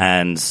struggle.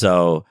 And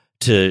so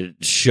to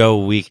show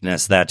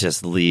weakness, that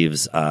just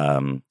leaves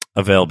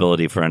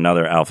availability for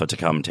another alpha to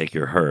come take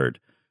your herd.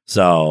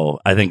 So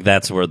I think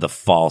that's where the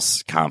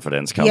false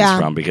confidence comes Yeah.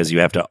 from, because you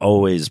have to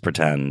always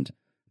pretend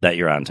that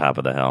you're on top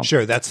of the hill.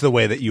 Sure, that's the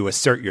way that you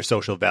assert your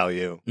social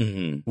value,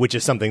 which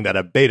is something that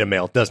a beta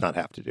male does not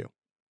have to do.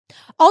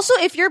 Also,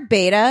 if you're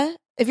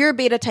a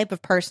beta type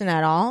of person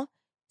at all,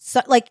 so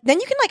then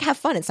you can have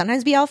fun and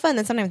sometimes be alpha and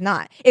then sometimes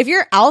not. If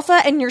you're alpha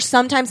and you're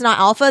sometimes not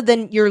alpha,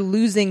 then you're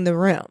losing the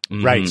room.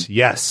 Right,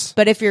 yes.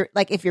 But if you're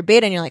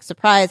beta and you're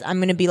surprise, I'm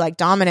going to be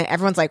dominant.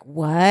 Everyone's like,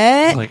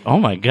 what? Like, oh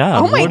my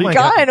God. Oh my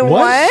God, what?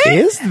 What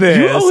is this?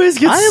 You always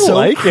get I so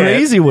like it.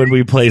 crazy when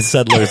we play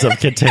Settlers of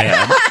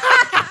Catan.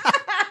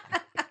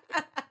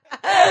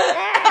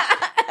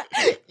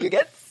 You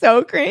get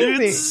so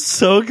crazy. It's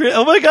so great.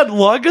 Oh my God,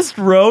 longest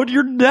road?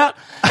 You're not.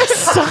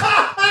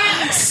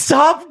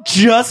 Stop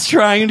just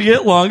trying to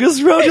get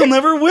longest road. You'll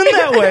never win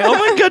that way. Oh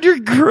my God,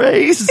 you're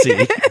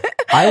crazy.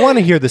 I want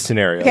to hear the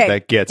scenario Okay,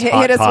 that gets hit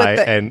Hot us with Pie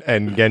the-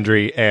 and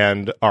Gendry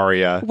and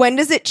Arya. When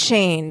does it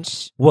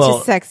change Well-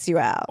 to sex you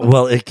out?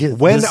 Well,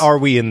 When are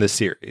we in the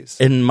series?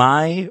 in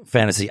my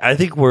fantasy? I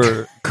think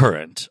we're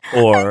current,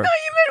 or When are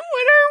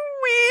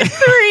we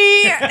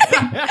three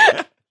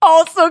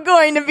also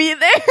going to be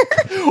there?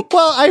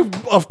 Well, I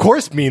of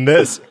course mean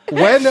this.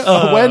 When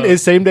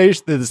is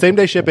the same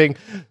day shipping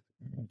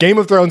Game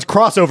of Thrones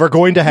crossover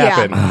going to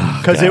happen?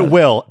 Because it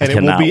will, and it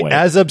will Cannot be wait.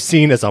 as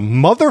obscene as a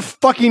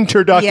motherfucking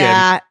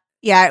turducken.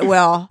 Yeah, it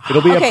will.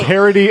 It'll be Okay, a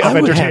parody of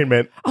I would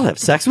entertainment. I'll have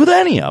sex with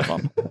any of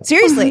them.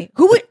 seriously,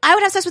 I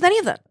would have sex with any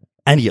of them,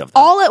 Any of them.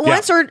 all at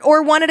once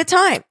or one at a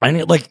time. I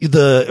like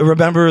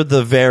remember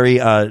the very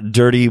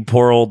dirty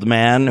poor old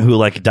man who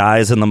like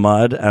dies in the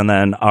mud, and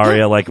then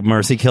Arya like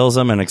mercy kills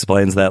him and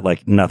explains that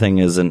like nothing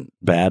isn't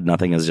bad,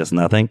 nothing is just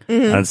nothing,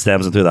 and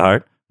stabs him through the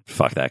heart.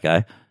 Fuck that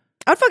guy.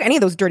 I would fuck any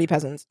of those dirty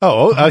peasants.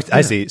 Oh,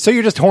 I see. So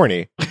you're just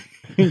horny.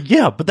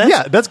 Yeah, but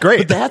That's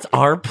great. But that's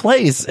our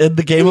place in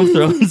the Game of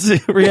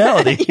Thrones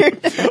reality.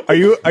 Are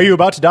you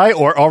about to die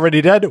or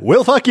already dead?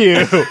 We'll fuck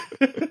you.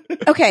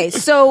 Okay,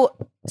 so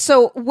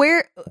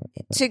where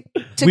to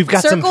We've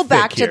got some circle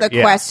back thick to here. the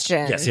Yeah.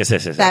 question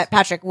Yes. that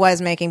Patrick was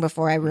making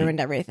before I ruined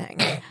everything.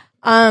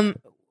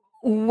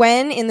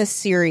 When in the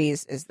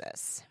series is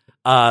this?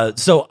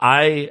 So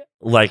I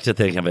like to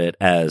think of it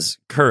as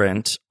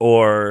current,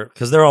 or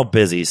because they're all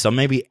busy. So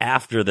maybe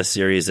after the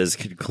series is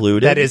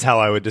concluded. That is how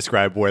I would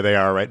describe where they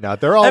are right now.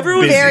 They're all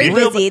Everyone's busy. Very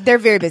Real- busy. They're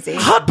very busy.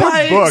 Hot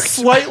Pie booked.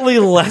 slightly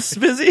less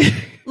busy.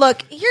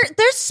 Look,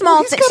 there's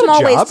small he's got a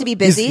small ways job. to be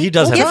busy. He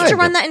does have He a has to job.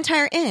 run that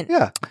entire inn.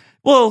 Yeah.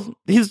 Well,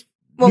 he's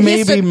Well,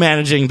 maybe he's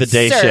managing the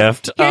day Sir,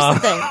 shift. Here's the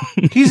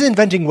thing. He's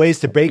inventing ways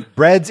to bake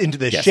breads into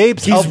the Yes.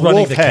 shapes He's of running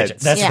wolf the heads.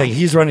 kitchen. That's Yeah. the thing.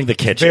 He's running the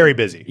kitchen. Very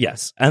busy.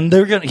 Yes, and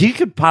he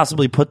could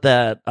possibly put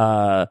that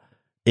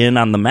in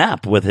on the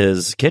map with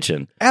his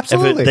kitchen.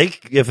 Absolutely.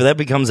 If that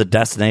becomes a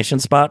destination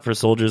spot for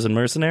soldiers and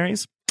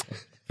mercenaries,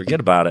 forget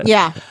about it.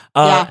 Yeah.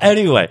 Yeah.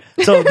 Anyway,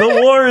 so the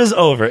war is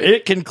over.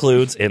 It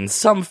concludes in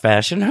some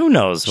fashion. Who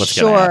knows what's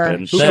going to Sure, happen?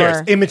 Who sure.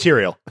 cares?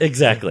 Immaterial.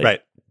 Exactly. Right.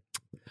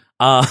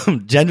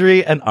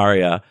 Gendry and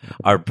Arya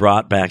are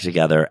brought back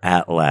together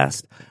at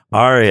last.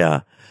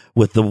 Arya,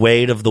 with the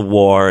weight of the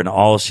war and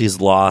all she's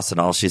lost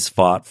and all she's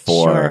fought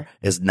for, Sure.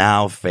 is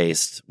now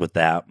faced with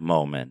that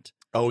moment.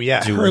 Oh, yeah.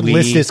 Do Her we-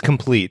 list is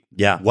complete.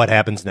 Yeah. What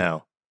happens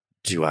now?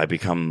 Do I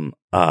become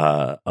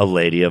a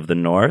lady of the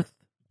North?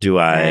 Do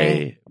I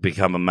Right.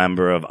 become a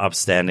member of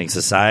upstanding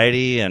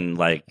society and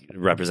like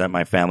represent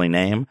my family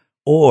name?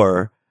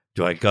 Or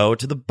do I go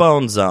to the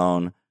Bone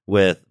Zone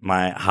with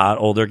my hot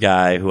older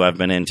guy who I've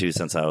been into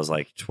since I was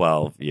like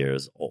 12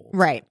 years old?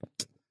 Right.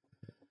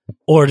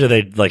 Or do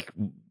they like,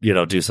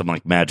 do some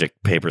like magic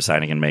paper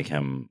signing and make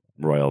him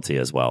royalty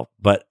as well?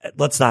 But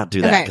let's not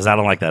do that Okay. because I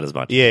don't like that as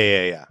much.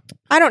 Yeah.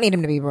 I don't need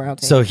him to be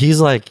royalty. So he's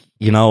like,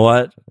 you know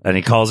what? And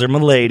he calls her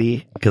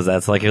milady because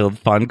that's like a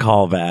fun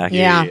callback.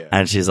 Yeah.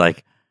 And she's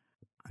like,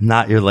 I'm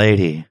not your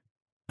lady.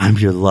 I'm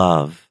your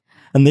love.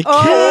 And they kiss.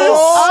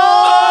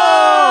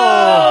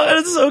 Oh!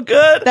 It's so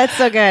good. That's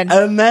so good.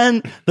 And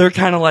then they're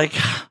kind of like,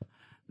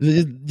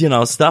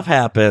 stuff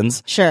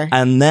happens. Sure.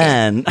 And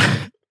then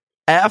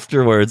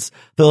afterwards,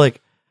 they're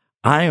like,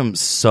 I am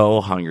so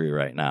hungry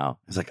right now.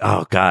 It's like,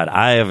 oh God,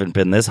 I haven't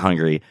been this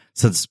hungry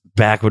since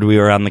back when we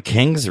were on the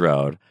King's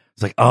Road.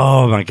 It's like,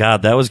 oh my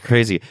God, that was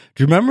crazy. Do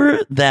you remember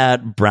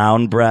that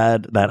brown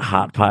bread that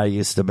Hot Pie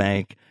used to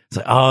make? It's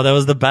like, oh, that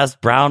was the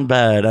best brown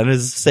bread. And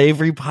his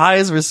savory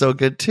pies were so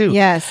good too.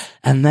 Yes.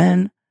 And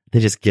then they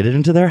just get it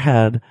into their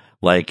head,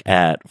 like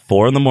at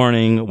 4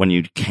 a.m. when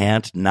you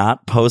can't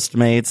not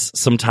Postmates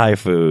some Thai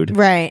food.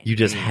 Right. You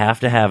just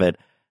have to have it.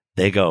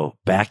 They go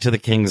back to the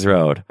King's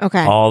Road.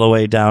 Okay. All the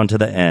way down to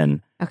the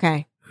inn.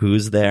 Okay.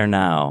 Who's there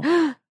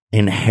now?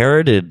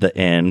 Inherited the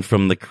inn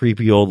from the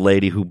creepy old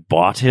lady who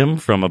bought him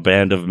from a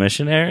band of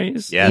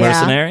missionaries. Yes.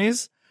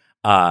 Mercenaries.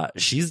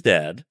 She's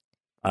dead.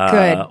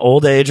 Good.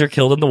 Old age or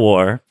killed in the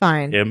war.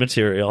 Fine.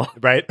 Immaterial.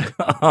 Right?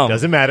 Um,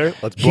 Doesn't matter.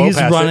 Let's blow he's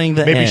past running it.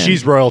 the Maybe inn.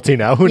 she's royalty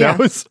now. Who Yeah.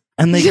 knows?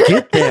 And they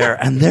get there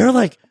and they're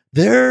like,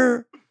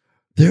 they're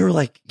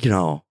like,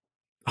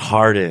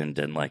 hardened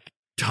and like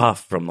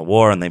tough from the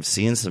war and they've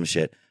seen some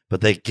shit.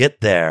 But they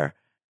get there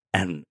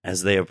and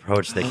as they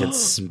approach, they can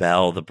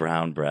smell the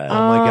brown bread. Oh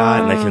my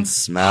God. And they can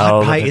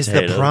smell Hot pie the is the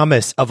potatoes.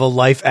 promise of a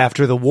life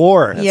after the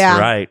war. That's Yeah.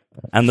 right.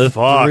 And the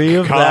Fuck,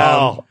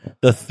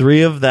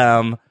 three of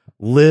them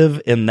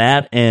live in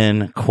that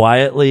inn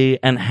quietly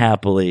and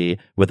happily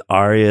with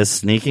Arya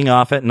sneaking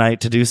off at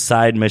night to do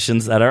side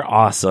missions that are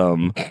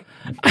awesome.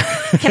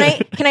 Can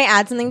I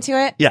add something to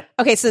it? Yeah.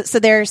 Okay, so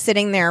they're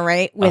sitting there,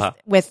 right?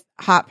 With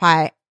Hot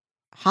Pie.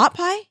 Hot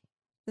Pie?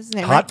 This is his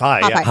name, Hot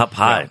right? Pie, yeah. Hot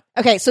pie.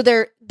 Okay, so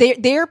they're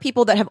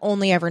people that have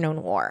only ever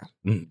known war,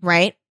 Mm.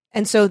 right?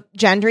 And so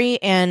Gendry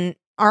and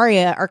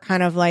Arya are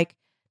kind of like,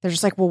 they're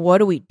just like, well, what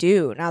do we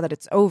do now that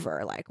it's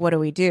over? Like, what do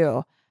we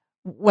do?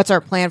 what's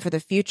our plan for the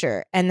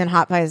future? And then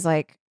Hot Pie is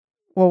like,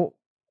 well,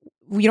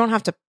 we don't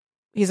have to.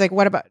 He's like,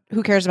 what about,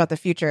 who cares about the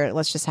future?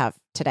 Let's just have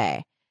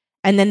today.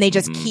 And then they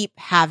just keep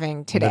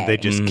having today. And then they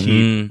just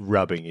keep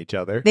rubbing each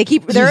other.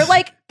 They're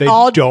like, They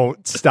all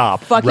don't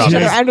stop fuck rubbing.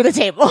 each other under the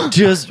table.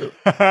 Just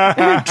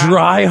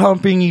dry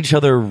humping each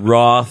other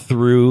raw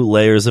through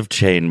layers of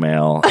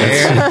chainmail.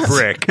 And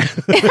brick.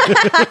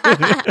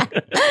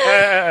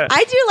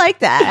 I do like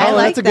that. I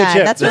like that's a good that.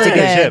 ship. That's That's really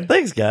a good good. ship.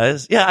 Thanks,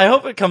 guys. Yeah, I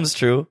hope it comes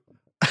true.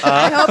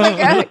 I hope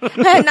it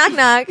goes. Knock,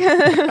 knock.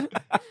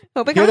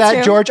 Hope it Hear comes that,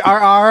 true. George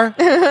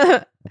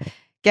R.R.?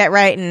 Get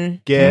right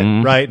and Get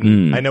Mm. right.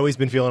 Mm. I know he's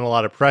been feeling a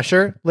lot of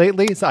pressure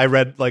lately. So I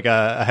read like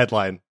a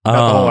headline, not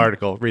the whole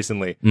article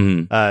recently,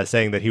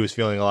 saying that he was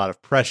feeling a lot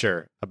of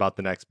pressure about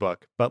the next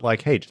book. But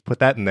like, hey, just put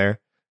that in there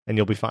and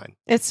you'll be fine.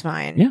 it's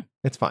fine. Yeah.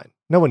 It's fine.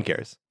 No one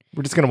cares.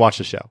 We're just going to watch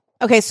the show.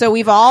 Okay, so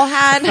we've all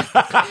had.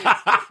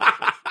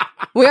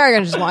 We are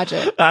going to just watch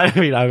it. I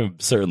mean, I'm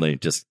certainly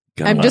just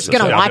gonna I'm watch just the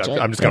gonna show. watch it.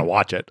 I'm just going to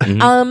watch it.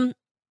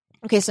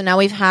 Okay, so now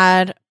we've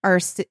had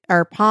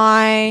our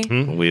pie.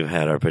 We've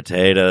had our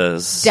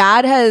potatoes.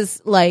 Dad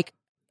has like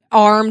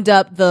armed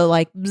up the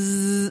like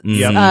bzz,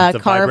 Yep. The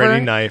carver,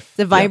 vibrating knife.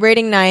 the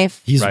vibrating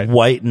knife. He's Right.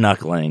 white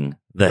knuckling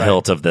the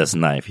hilt of this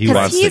knife. He Because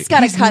wants he's to. got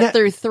to He's cut ne-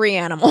 through 3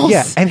 animals.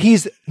 Yeah, and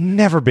he's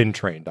never been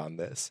trained on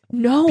this.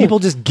 No. People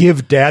just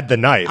give Dad the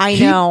knife. I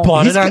He know.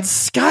 bought He's it on got-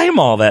 Sky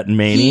Mall, that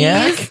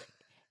maniac.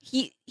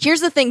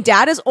 Here's the thing.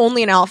 Dad is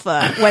only an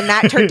alpha when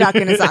that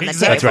turducken is on the table.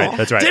 That's right.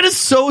 That's right. That is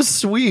so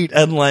sweet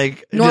and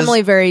like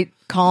Normally very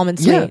calm and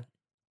sweet. Yeah.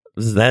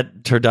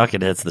 that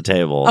turducken hits the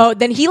table. Oh,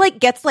 then he like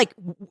gets like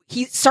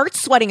he starts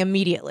sweating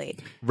immediately.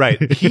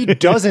 Right. He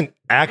doesn't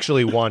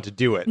actually want to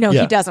do it. No,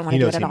 Yeah. he doesn't want He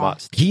to do knows it he at all.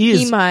 must.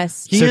 He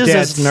must. He So is Dad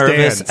as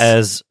nervous stands.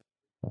 as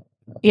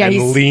Yeah, and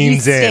he's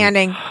leans in.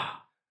 standing.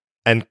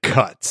 And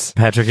cuts.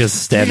 Patrick is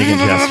standing and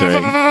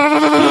gesturing.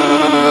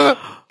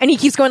 And he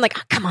keeps going like,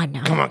 oh, come on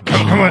now. Come on,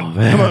 come on,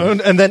 come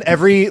on. And then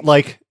every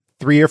like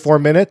 3 or 4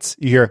 minutes,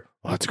 you hear,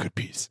 "Oh, that's a good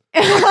piece."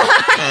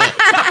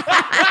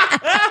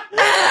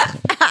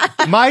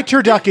 My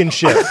turducken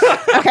ship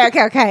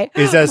Okay.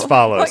 is as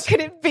follows. What could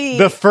it be?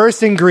 The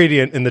first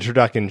ingredient in the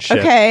turducken ship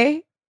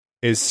okay.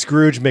 is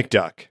Scrooge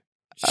McDuck.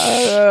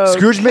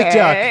 Scrooge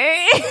McDuck.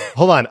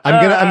 Hold on,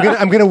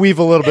 I'm gonna weave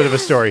a little bit of a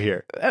story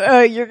here.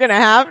 You're gonna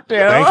have to.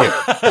 Thank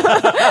you.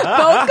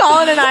 Both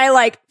Colin and I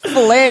like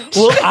flinch.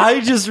 Well,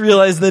 I just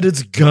realized that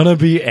it's gonna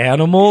be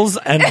animals,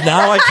 and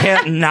now I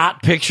can't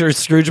not picture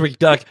Scrooge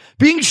McDuck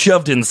being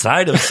shoved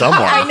inside of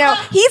someone. I know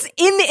he's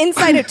in the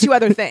inside of 2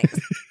 other things.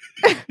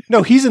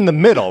 No, he's in the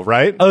middle,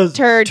 right? Oh,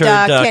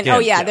 Turducken. Oh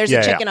yeah, there's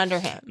Yeah, a chicken yeah. under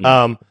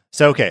him.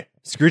 So okay,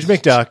 Scrooge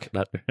McDuck.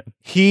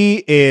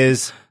 He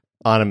is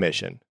on a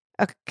mission.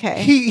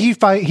 Okay. He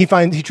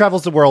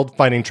travels the world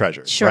finding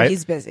treasures. Sure, right?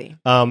 he's busy.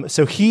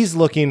 So he's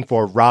looking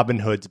for Robin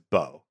Hood's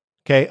bow.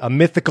 Okay, a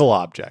mythical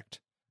object.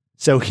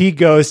 So he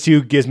goes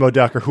to Gizmo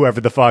Duck or whoever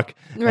the fuck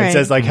and Right.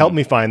 says like, "Help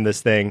me find this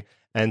thing."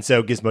 And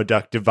so Gizmo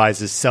Duck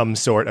devises some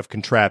sort of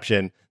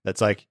contraption that's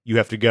like, you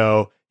have to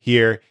go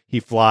here. He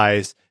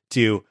flies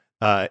to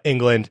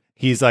England.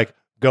 He's like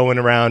going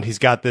around. He's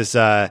got this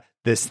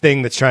this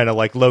thing that's trying to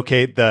like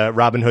locate the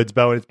Robin Hood's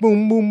bow, and it's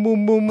boom, boom,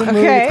 boom, boom, boom, boom.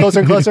 Okay. It's closer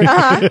and closer.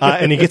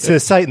 And he gets to the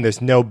site, and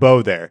there's no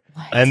bow there.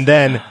 And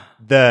then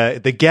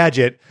the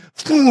gadget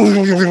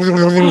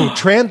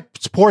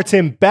transports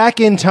him back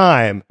in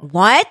time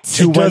What?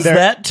 to when Does they're-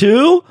 that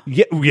too?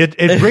 Yeah,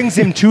 it brings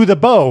him to the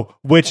bow,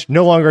 which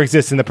no longer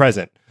exists in the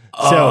present.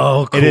 So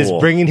Oh, it is cool.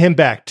 bringing him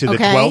back to the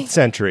Okay. 12th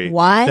century,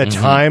 What? the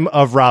time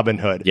of Robin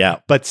Hood. Yeah.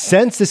 But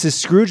since this is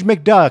Scrooge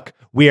McDuck,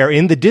 we are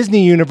in the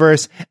Disney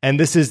universe, and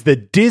this is the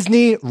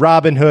Disney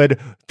Robin Hood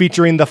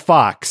featuring the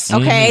fox.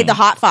 Okay, the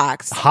hot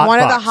fox. Hot one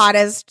of fox. the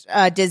hottest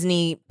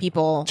Disney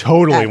people.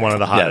 Totally ever. one of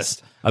the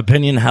hottest. Yes.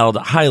 Opinion held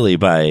highly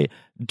by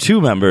 2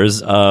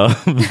 members of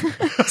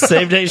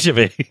Same Day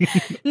Shipping.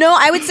 No,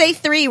 I would say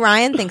 3.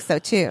 Ryan thinks so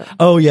too.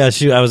 Oh yeah,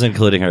 I was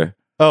including her.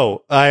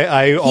 Oh,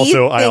 I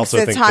also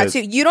it's think hot this.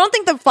 too. You don't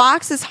think the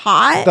fox is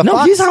hot? The No,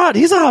 fox- he's hot.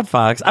 He's a hot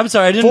fox. I'm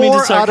sorry, I didn't mean to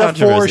 4 start out of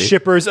 4 controversy.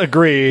 shippers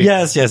agree.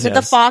 Yes.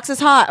 The fox is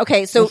hot.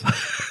 Okay, so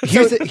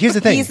Here's the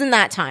thing. he's in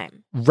that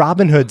time.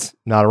 Robin Hood's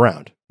not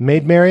around.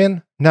 Maid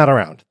Marian, not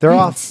around. They're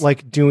off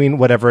like doing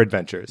whatever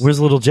adventures. Where's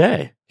Little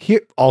Jay?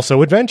 Here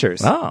also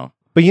adventures. Oh,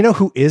 But you know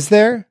who is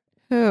there?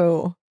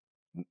 Who?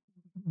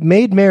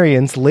 Maid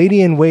Marian's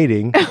lady in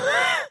waiting,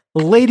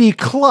 Lady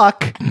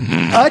Cluck,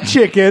 a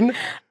chicken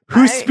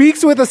who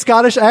speaks with a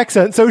Scottish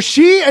accent. So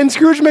she and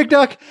Scrooge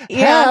McDuck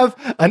have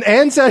an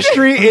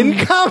ancestry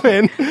in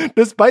common,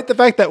 despite the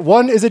fact that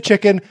one is a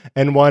chicken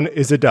and one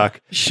is a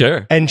duck.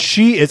 sure. And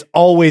she is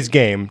always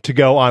game to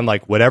go on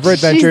like whatever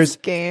adventures.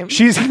 game.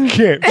 She's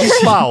game. She's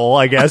foul,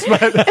 I guess.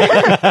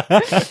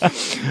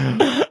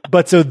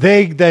 But so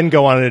they then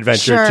go on an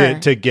adventure Sure.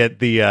 to get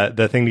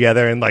the thing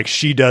together, and like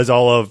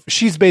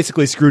she's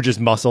basically Scrooge's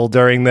muscle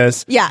during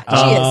this. Yeah, she is.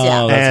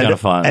 Yeah. Oh, that's kind of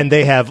fun. And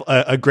they have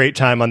a great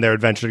time on their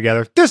adventure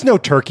together. There's no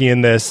turkey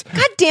in this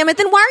God damn it!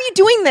 Then why are you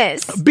doing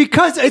this?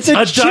 because it's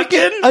a chicken.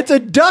 duckin'? It's a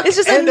duck It's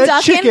just and a a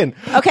duckin'? chicken.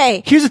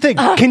 Okay. Here's the thing.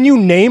 Can you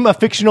name a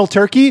fictional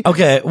turkey?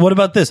 Okay, what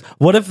about this?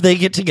 What if they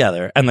get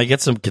together and they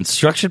get some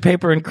construction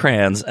paper and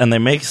crayons and they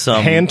make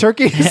some Hand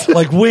turkeys?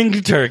 like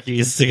winged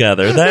turkeys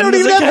together? They Then don't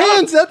does even it have count?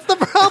 hands. That's the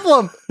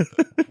problem.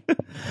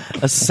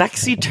 A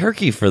sexy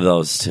turkey for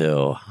those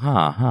two.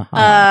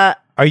 Huh.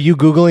 Are you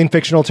Googling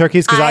fictional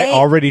turkeys? Because I I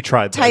already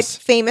tried Type this.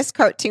 famous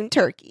cartoon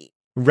turkey.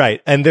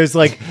 Right. And there's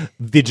like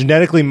the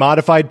genetically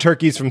modified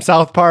turkeys from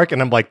South Park.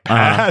 And I'm like,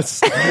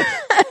 pass.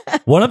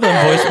 One of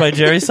them voiced by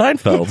Jerry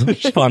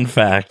Seinfeld. Fun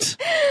fact.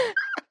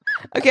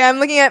 Okay, I'm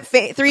looking at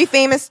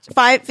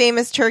five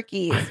famous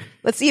turkeys.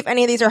 Let's see if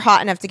any of these are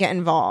hot enough to get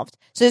involved.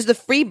 So there's the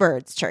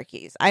Freebirds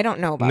turkeys. I don't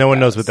know about No one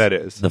knows those. what that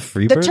is. The The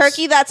Freebirds?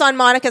 turkey that's on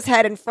Monica's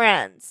head in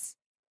Friends.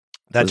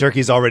 That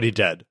turkey's already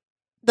dead.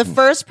 The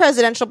first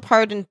presidential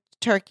pardon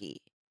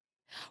turkey.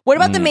 What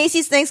about the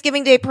Macy's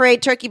Thanksgiving Day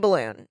Parade turkey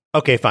balloon?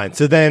 Okay, fine.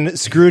 So then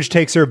Scrooge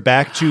takes her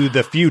back to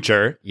the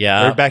future.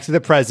 Yeah. Or back to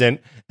the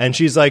present. And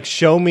she's like,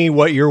 show me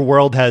what your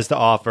world has to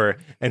offer.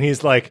 And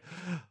he's like,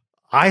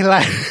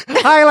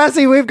 Hi,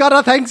 Lassie, we've got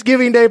a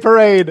Thanksgiving Day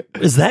parade.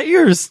 Is that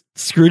your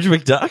Scrooge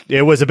McDuck?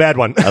 It was a bad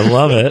one. I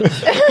love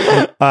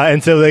it.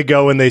 And so they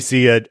go and they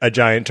see a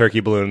giant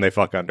turkey balloon and they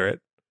fuck under it.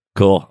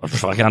 Cool.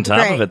 Fuck on top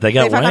Great. of it. They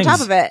got fuck wings. on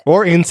top of it.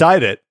 Or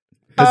inside it.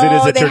 Because it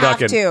is a they have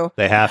turducken. to.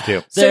 They have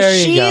to.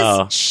 There you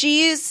go.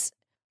 She's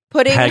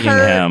putting Pegging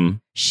her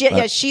him.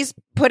 she's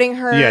putting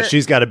her Yeah,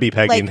 she's got to be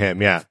pegging like- him.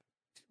 Yeah.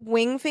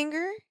 wing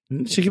finger.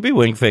 She could be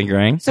wing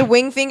fingering. So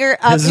wing finger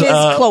up His, his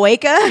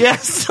cloaca.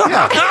 Yes.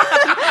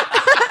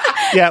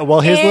 Yeah, well,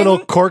 his And- little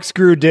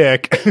corkscrew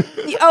dick.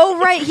 Oh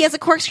right, he has a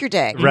corkscrew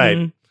dick. Right.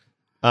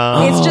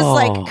 It's just Oh.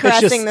 like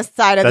caressing the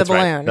side of the That's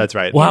right. balloon. That's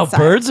right. Wow, Inside.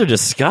 birds are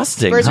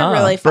disgusting. Birds huh? are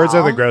really foul. Birds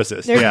are the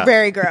grossest. They're yeah.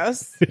 very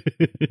gross.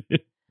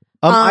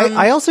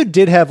 I also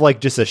did have like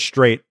just a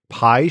straight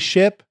pie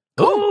ship.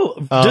 Ooh,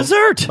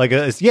 dessert. Like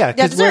because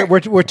dessert.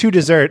 we're to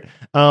dessert.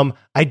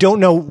 I don't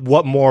know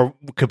what more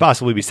could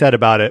possibly be said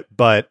about it,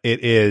 but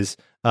it is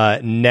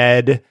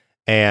Ned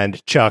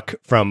and Chuck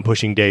from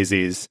Pushing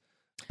Daisies,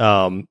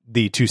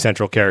 the two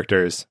central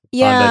characters on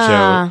that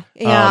show.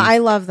 Yeah, I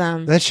love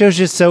them. That show's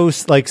just so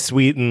like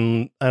sweet,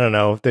 and I don't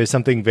know. There's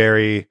something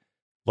very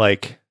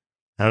like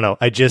I don't know.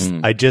 I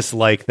just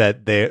like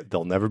that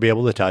they'll never be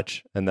able to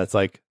touch, and that's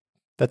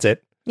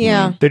it.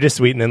 Yeah. They're just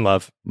sweet and in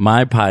love.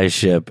 My pie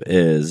ship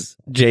is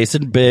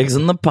Jason Biggs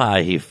and the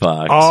pie he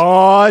fucked.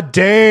 Oh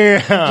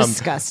damn!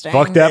 Disgusting.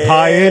 Fuck that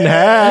pie in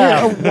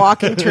half. A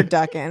walking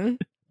turducken.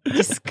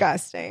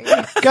 Disgusting.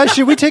 Guys,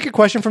 should we take a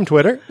question from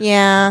Twitter?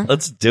 Yeah.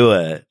 Let's do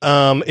it.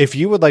 If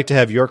you would like to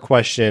have your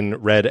question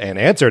read and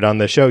answered on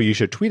the show, you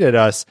should tweet at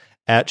us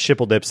at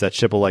ShippleDips. That's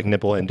shipple like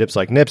nipple and dips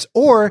like nips.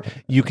 Or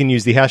you can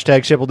use the hashtag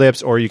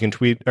ShippleDips, or you can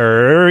tweet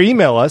or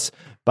email us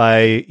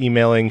by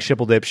emailing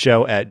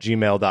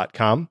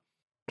shippledipshow@gmail.com.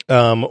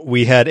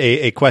 We had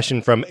a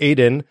question from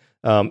Aiden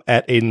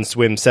at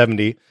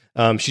AidenSwim70.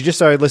 She just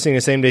started listening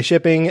to Same Day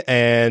Shipping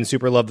and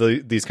super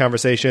loved these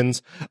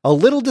conversations. A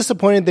little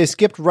disappointed they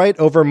skipped right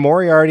over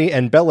Moriarty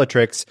and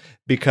Bellatrix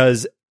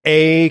because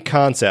a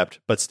concept,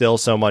 but still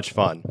so much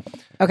fun.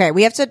 Okay,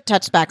 we have to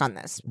touch back on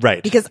this.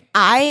 Right. Because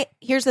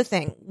here's the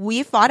thing.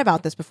 We fought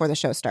about this before the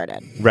show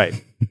started. Right.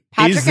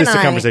 Patrick Is this and a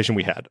I conversation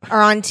we had?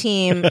 Are on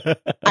team.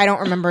 I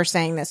don't remember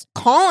saying this.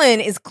 Colin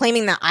is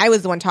claiming that I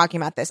was the one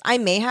talking about this. I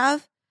may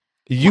have.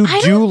 You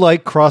do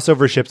like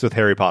crossover ships with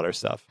Harry Potter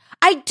stuff.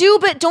 I do,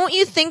 but don't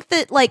you think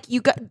that like you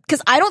got,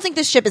 because I don't think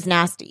this ship is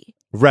nasty.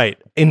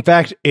 Right. In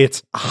fact,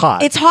 it's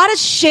hot. It's hot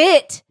as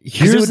shit.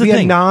 Here's it would the be a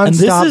thing. And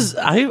nonstop- this is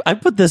I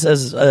put this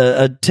as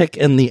a tick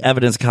in the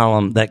evidence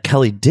column that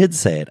Kelly did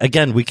say it.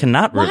 Again, we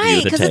cannot Why? review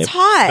the Because tape. it's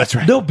hot. That's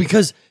right. No,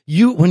 because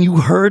when you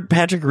heard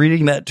Patrick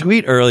reading that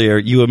tweet earlier,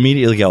 you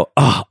immediately go,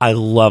 "Oh, I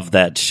love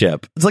that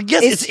ship." It's like,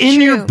 yes, it's in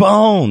true. your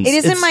bones. It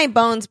is in It's- my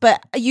bones,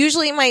 but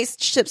usually my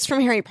ships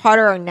from Harry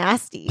Potter are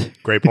nasty.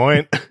 Great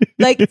point.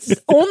 Like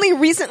only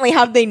recently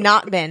have they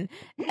not been.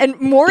 And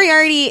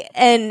Moriarty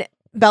and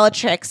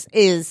Bellatrix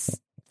is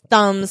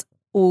thumbs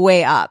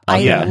way up. I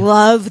yeah.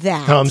 love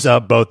that. Thumbs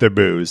up both their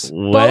booze.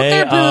 Both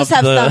their boobs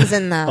have thumbs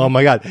in them. Oh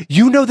my God.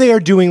 You know they are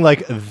doing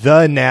like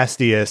the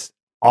nastiest,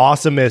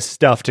 awesomest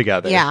stuff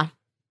together. Yeah.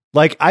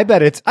 Like I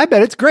bet it's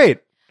great.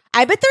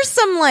 I bet there's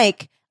some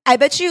like, I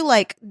bet you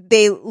like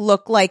they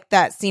look like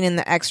that scene in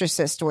The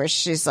Exorcist where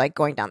she's like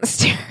going down the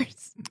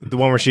stairs. The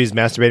one where she's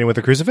masturbating with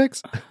a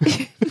crucifix?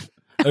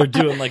 Or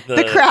doing like the,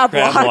 The crab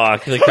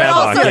walk. The But crab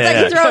walk. also, Yeah, like,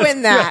 yeah. throw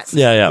in that.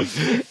 Yeah.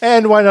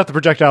 And why not the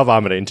projectile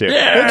vomiting too?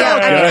 Yeah, I mean,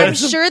 good. I'm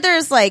sure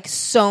there's like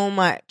so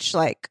much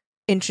like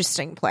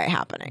interesting play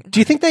happening. Do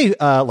you think they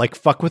like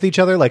fuck with each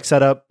other, like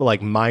set up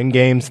like mind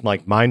games,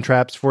 like mind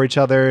traps for each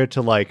other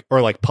to like,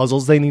 or like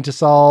puzzles they need to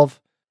solve?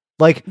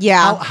 Like,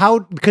 Yeah. how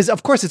because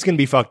of course it's going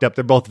to be fucked up.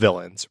 They're both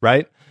villains,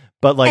 right?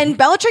 But like, And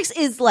Bellatrix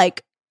is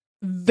like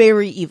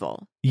very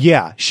evil.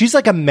 Yeah, she's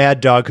like a mad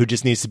dog who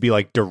just needs to be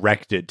like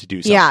directed to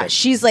do something. Yeah,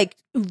 she's like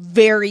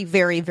very,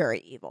 very, very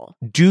evil.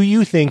 Do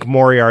you think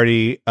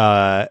Moriarty,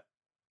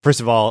 first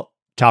of all,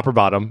 top or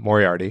bottom,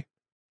 Moriarty?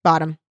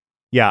 Bottom.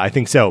 Yeah, I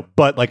think so.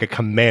 But like a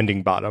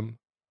commanding bottom.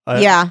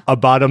 A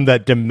bottom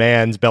that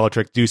demands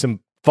Bellatrix do some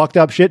fucked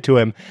up shit to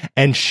him,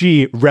 and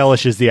she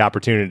relishes the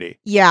opportunity.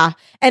 Yeah.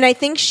 And I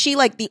think she,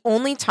 like, the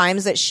only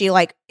times that she,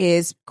 like,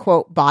 is,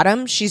 quote,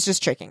 bottom, she's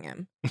just tricking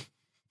him.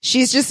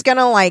 She's just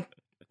gonna, like,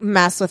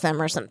 mess with him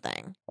or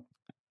something.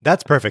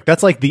 That's perfect.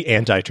 That's like the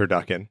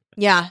anti-turducken.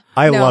 Yeah.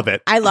 I love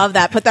it. I love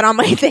that. Put that on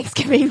my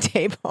Thanksgiving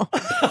table.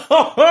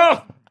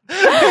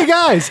 Hey,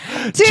 guys.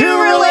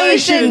 Two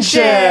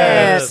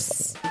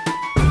relationships.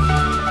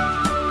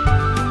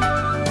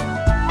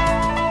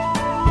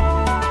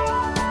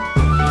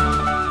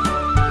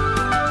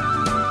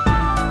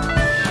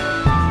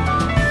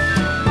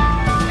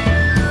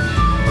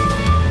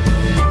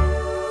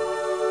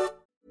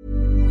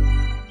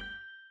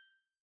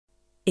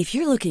 If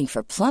you're looking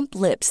for plump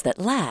lips that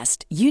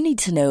last, you need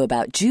to know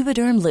about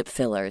Juvederm lip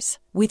fillers.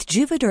 With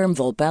Juvederm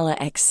Volbella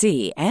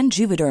XC and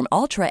Juvederm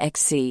Ultra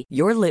XC,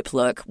 your lip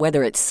look,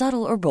 whether it's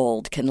subtle or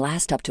bold, can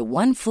last up to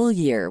 1 full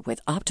year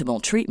with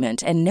optimal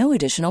treatment and no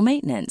additional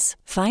maintenance.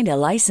 Find a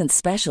licensed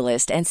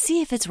specialist and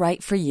see if it's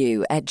right for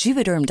you at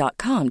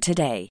Juvederm.com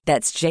today.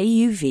 That's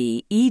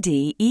JUVEDERM.com.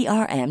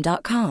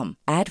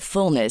 Add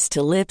fullness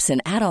to lips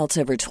in adults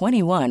over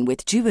 21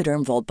 with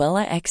Juvederm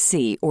Volbella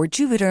XC or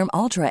Juvederm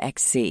Ultra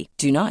XC.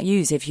 Do not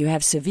use if you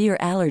have severe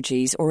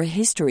allergies or a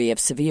history of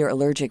severe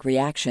allergic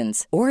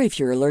reactions, or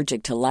if you're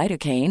allergic to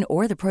lidocaine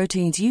or the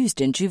proteins used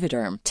in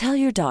Juvederm. Tell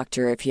your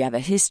doctor if you have a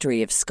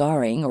history of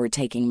scarring or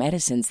taking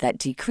medicines that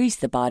decrease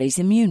the body's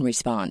immune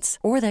response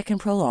or that can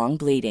prolong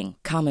bleeding.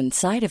 Common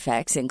side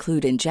effects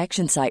include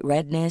injection site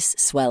redness,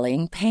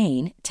 swelling,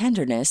 pain,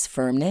 tenderness,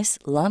 firmness,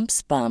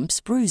 lumps, bumps,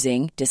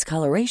 bruising,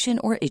 discoloration,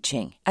 or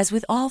itching. As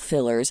with all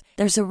fillers,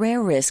 there's a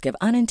rare risk of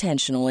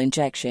unintentional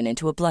injection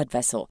into a blood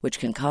vessel, which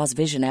can cause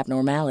vision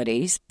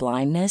abnormalities,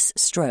 blindness,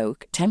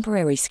 stroke,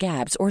 temporary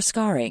scabs, or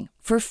scarring.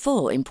 For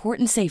full,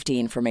 important safety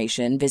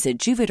information, visit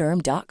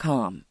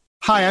Juvederm.com.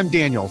 Hi, I'm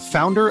Daniel,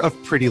 founder of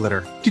Pretty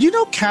Litter. Did you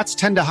know cats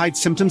tend to hide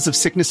symptoms of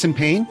sickness and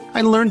pain?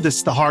 I learned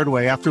this the hard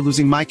way after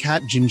losing my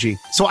cat, Gingy.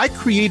 So I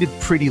created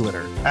Pretty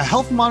Litter, a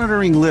health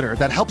monitoring litter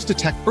that helps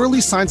detect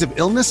early signs of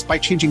illness by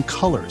changing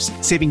colors,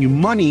 saving you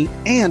money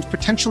and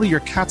potentially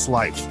your cat's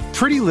life.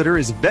 Pretty Litter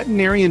is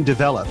veterinarian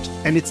developed,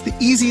 and it's the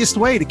easiest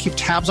way to keep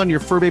tabs on your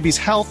fur baby's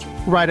health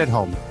right at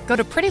home. Go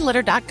to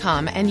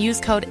prettylitter.com and use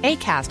code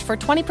ACAST for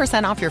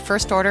 20% off your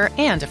first order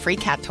and a free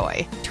cat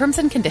toy. Terms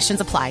and conditions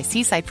apply.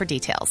 See site for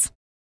details.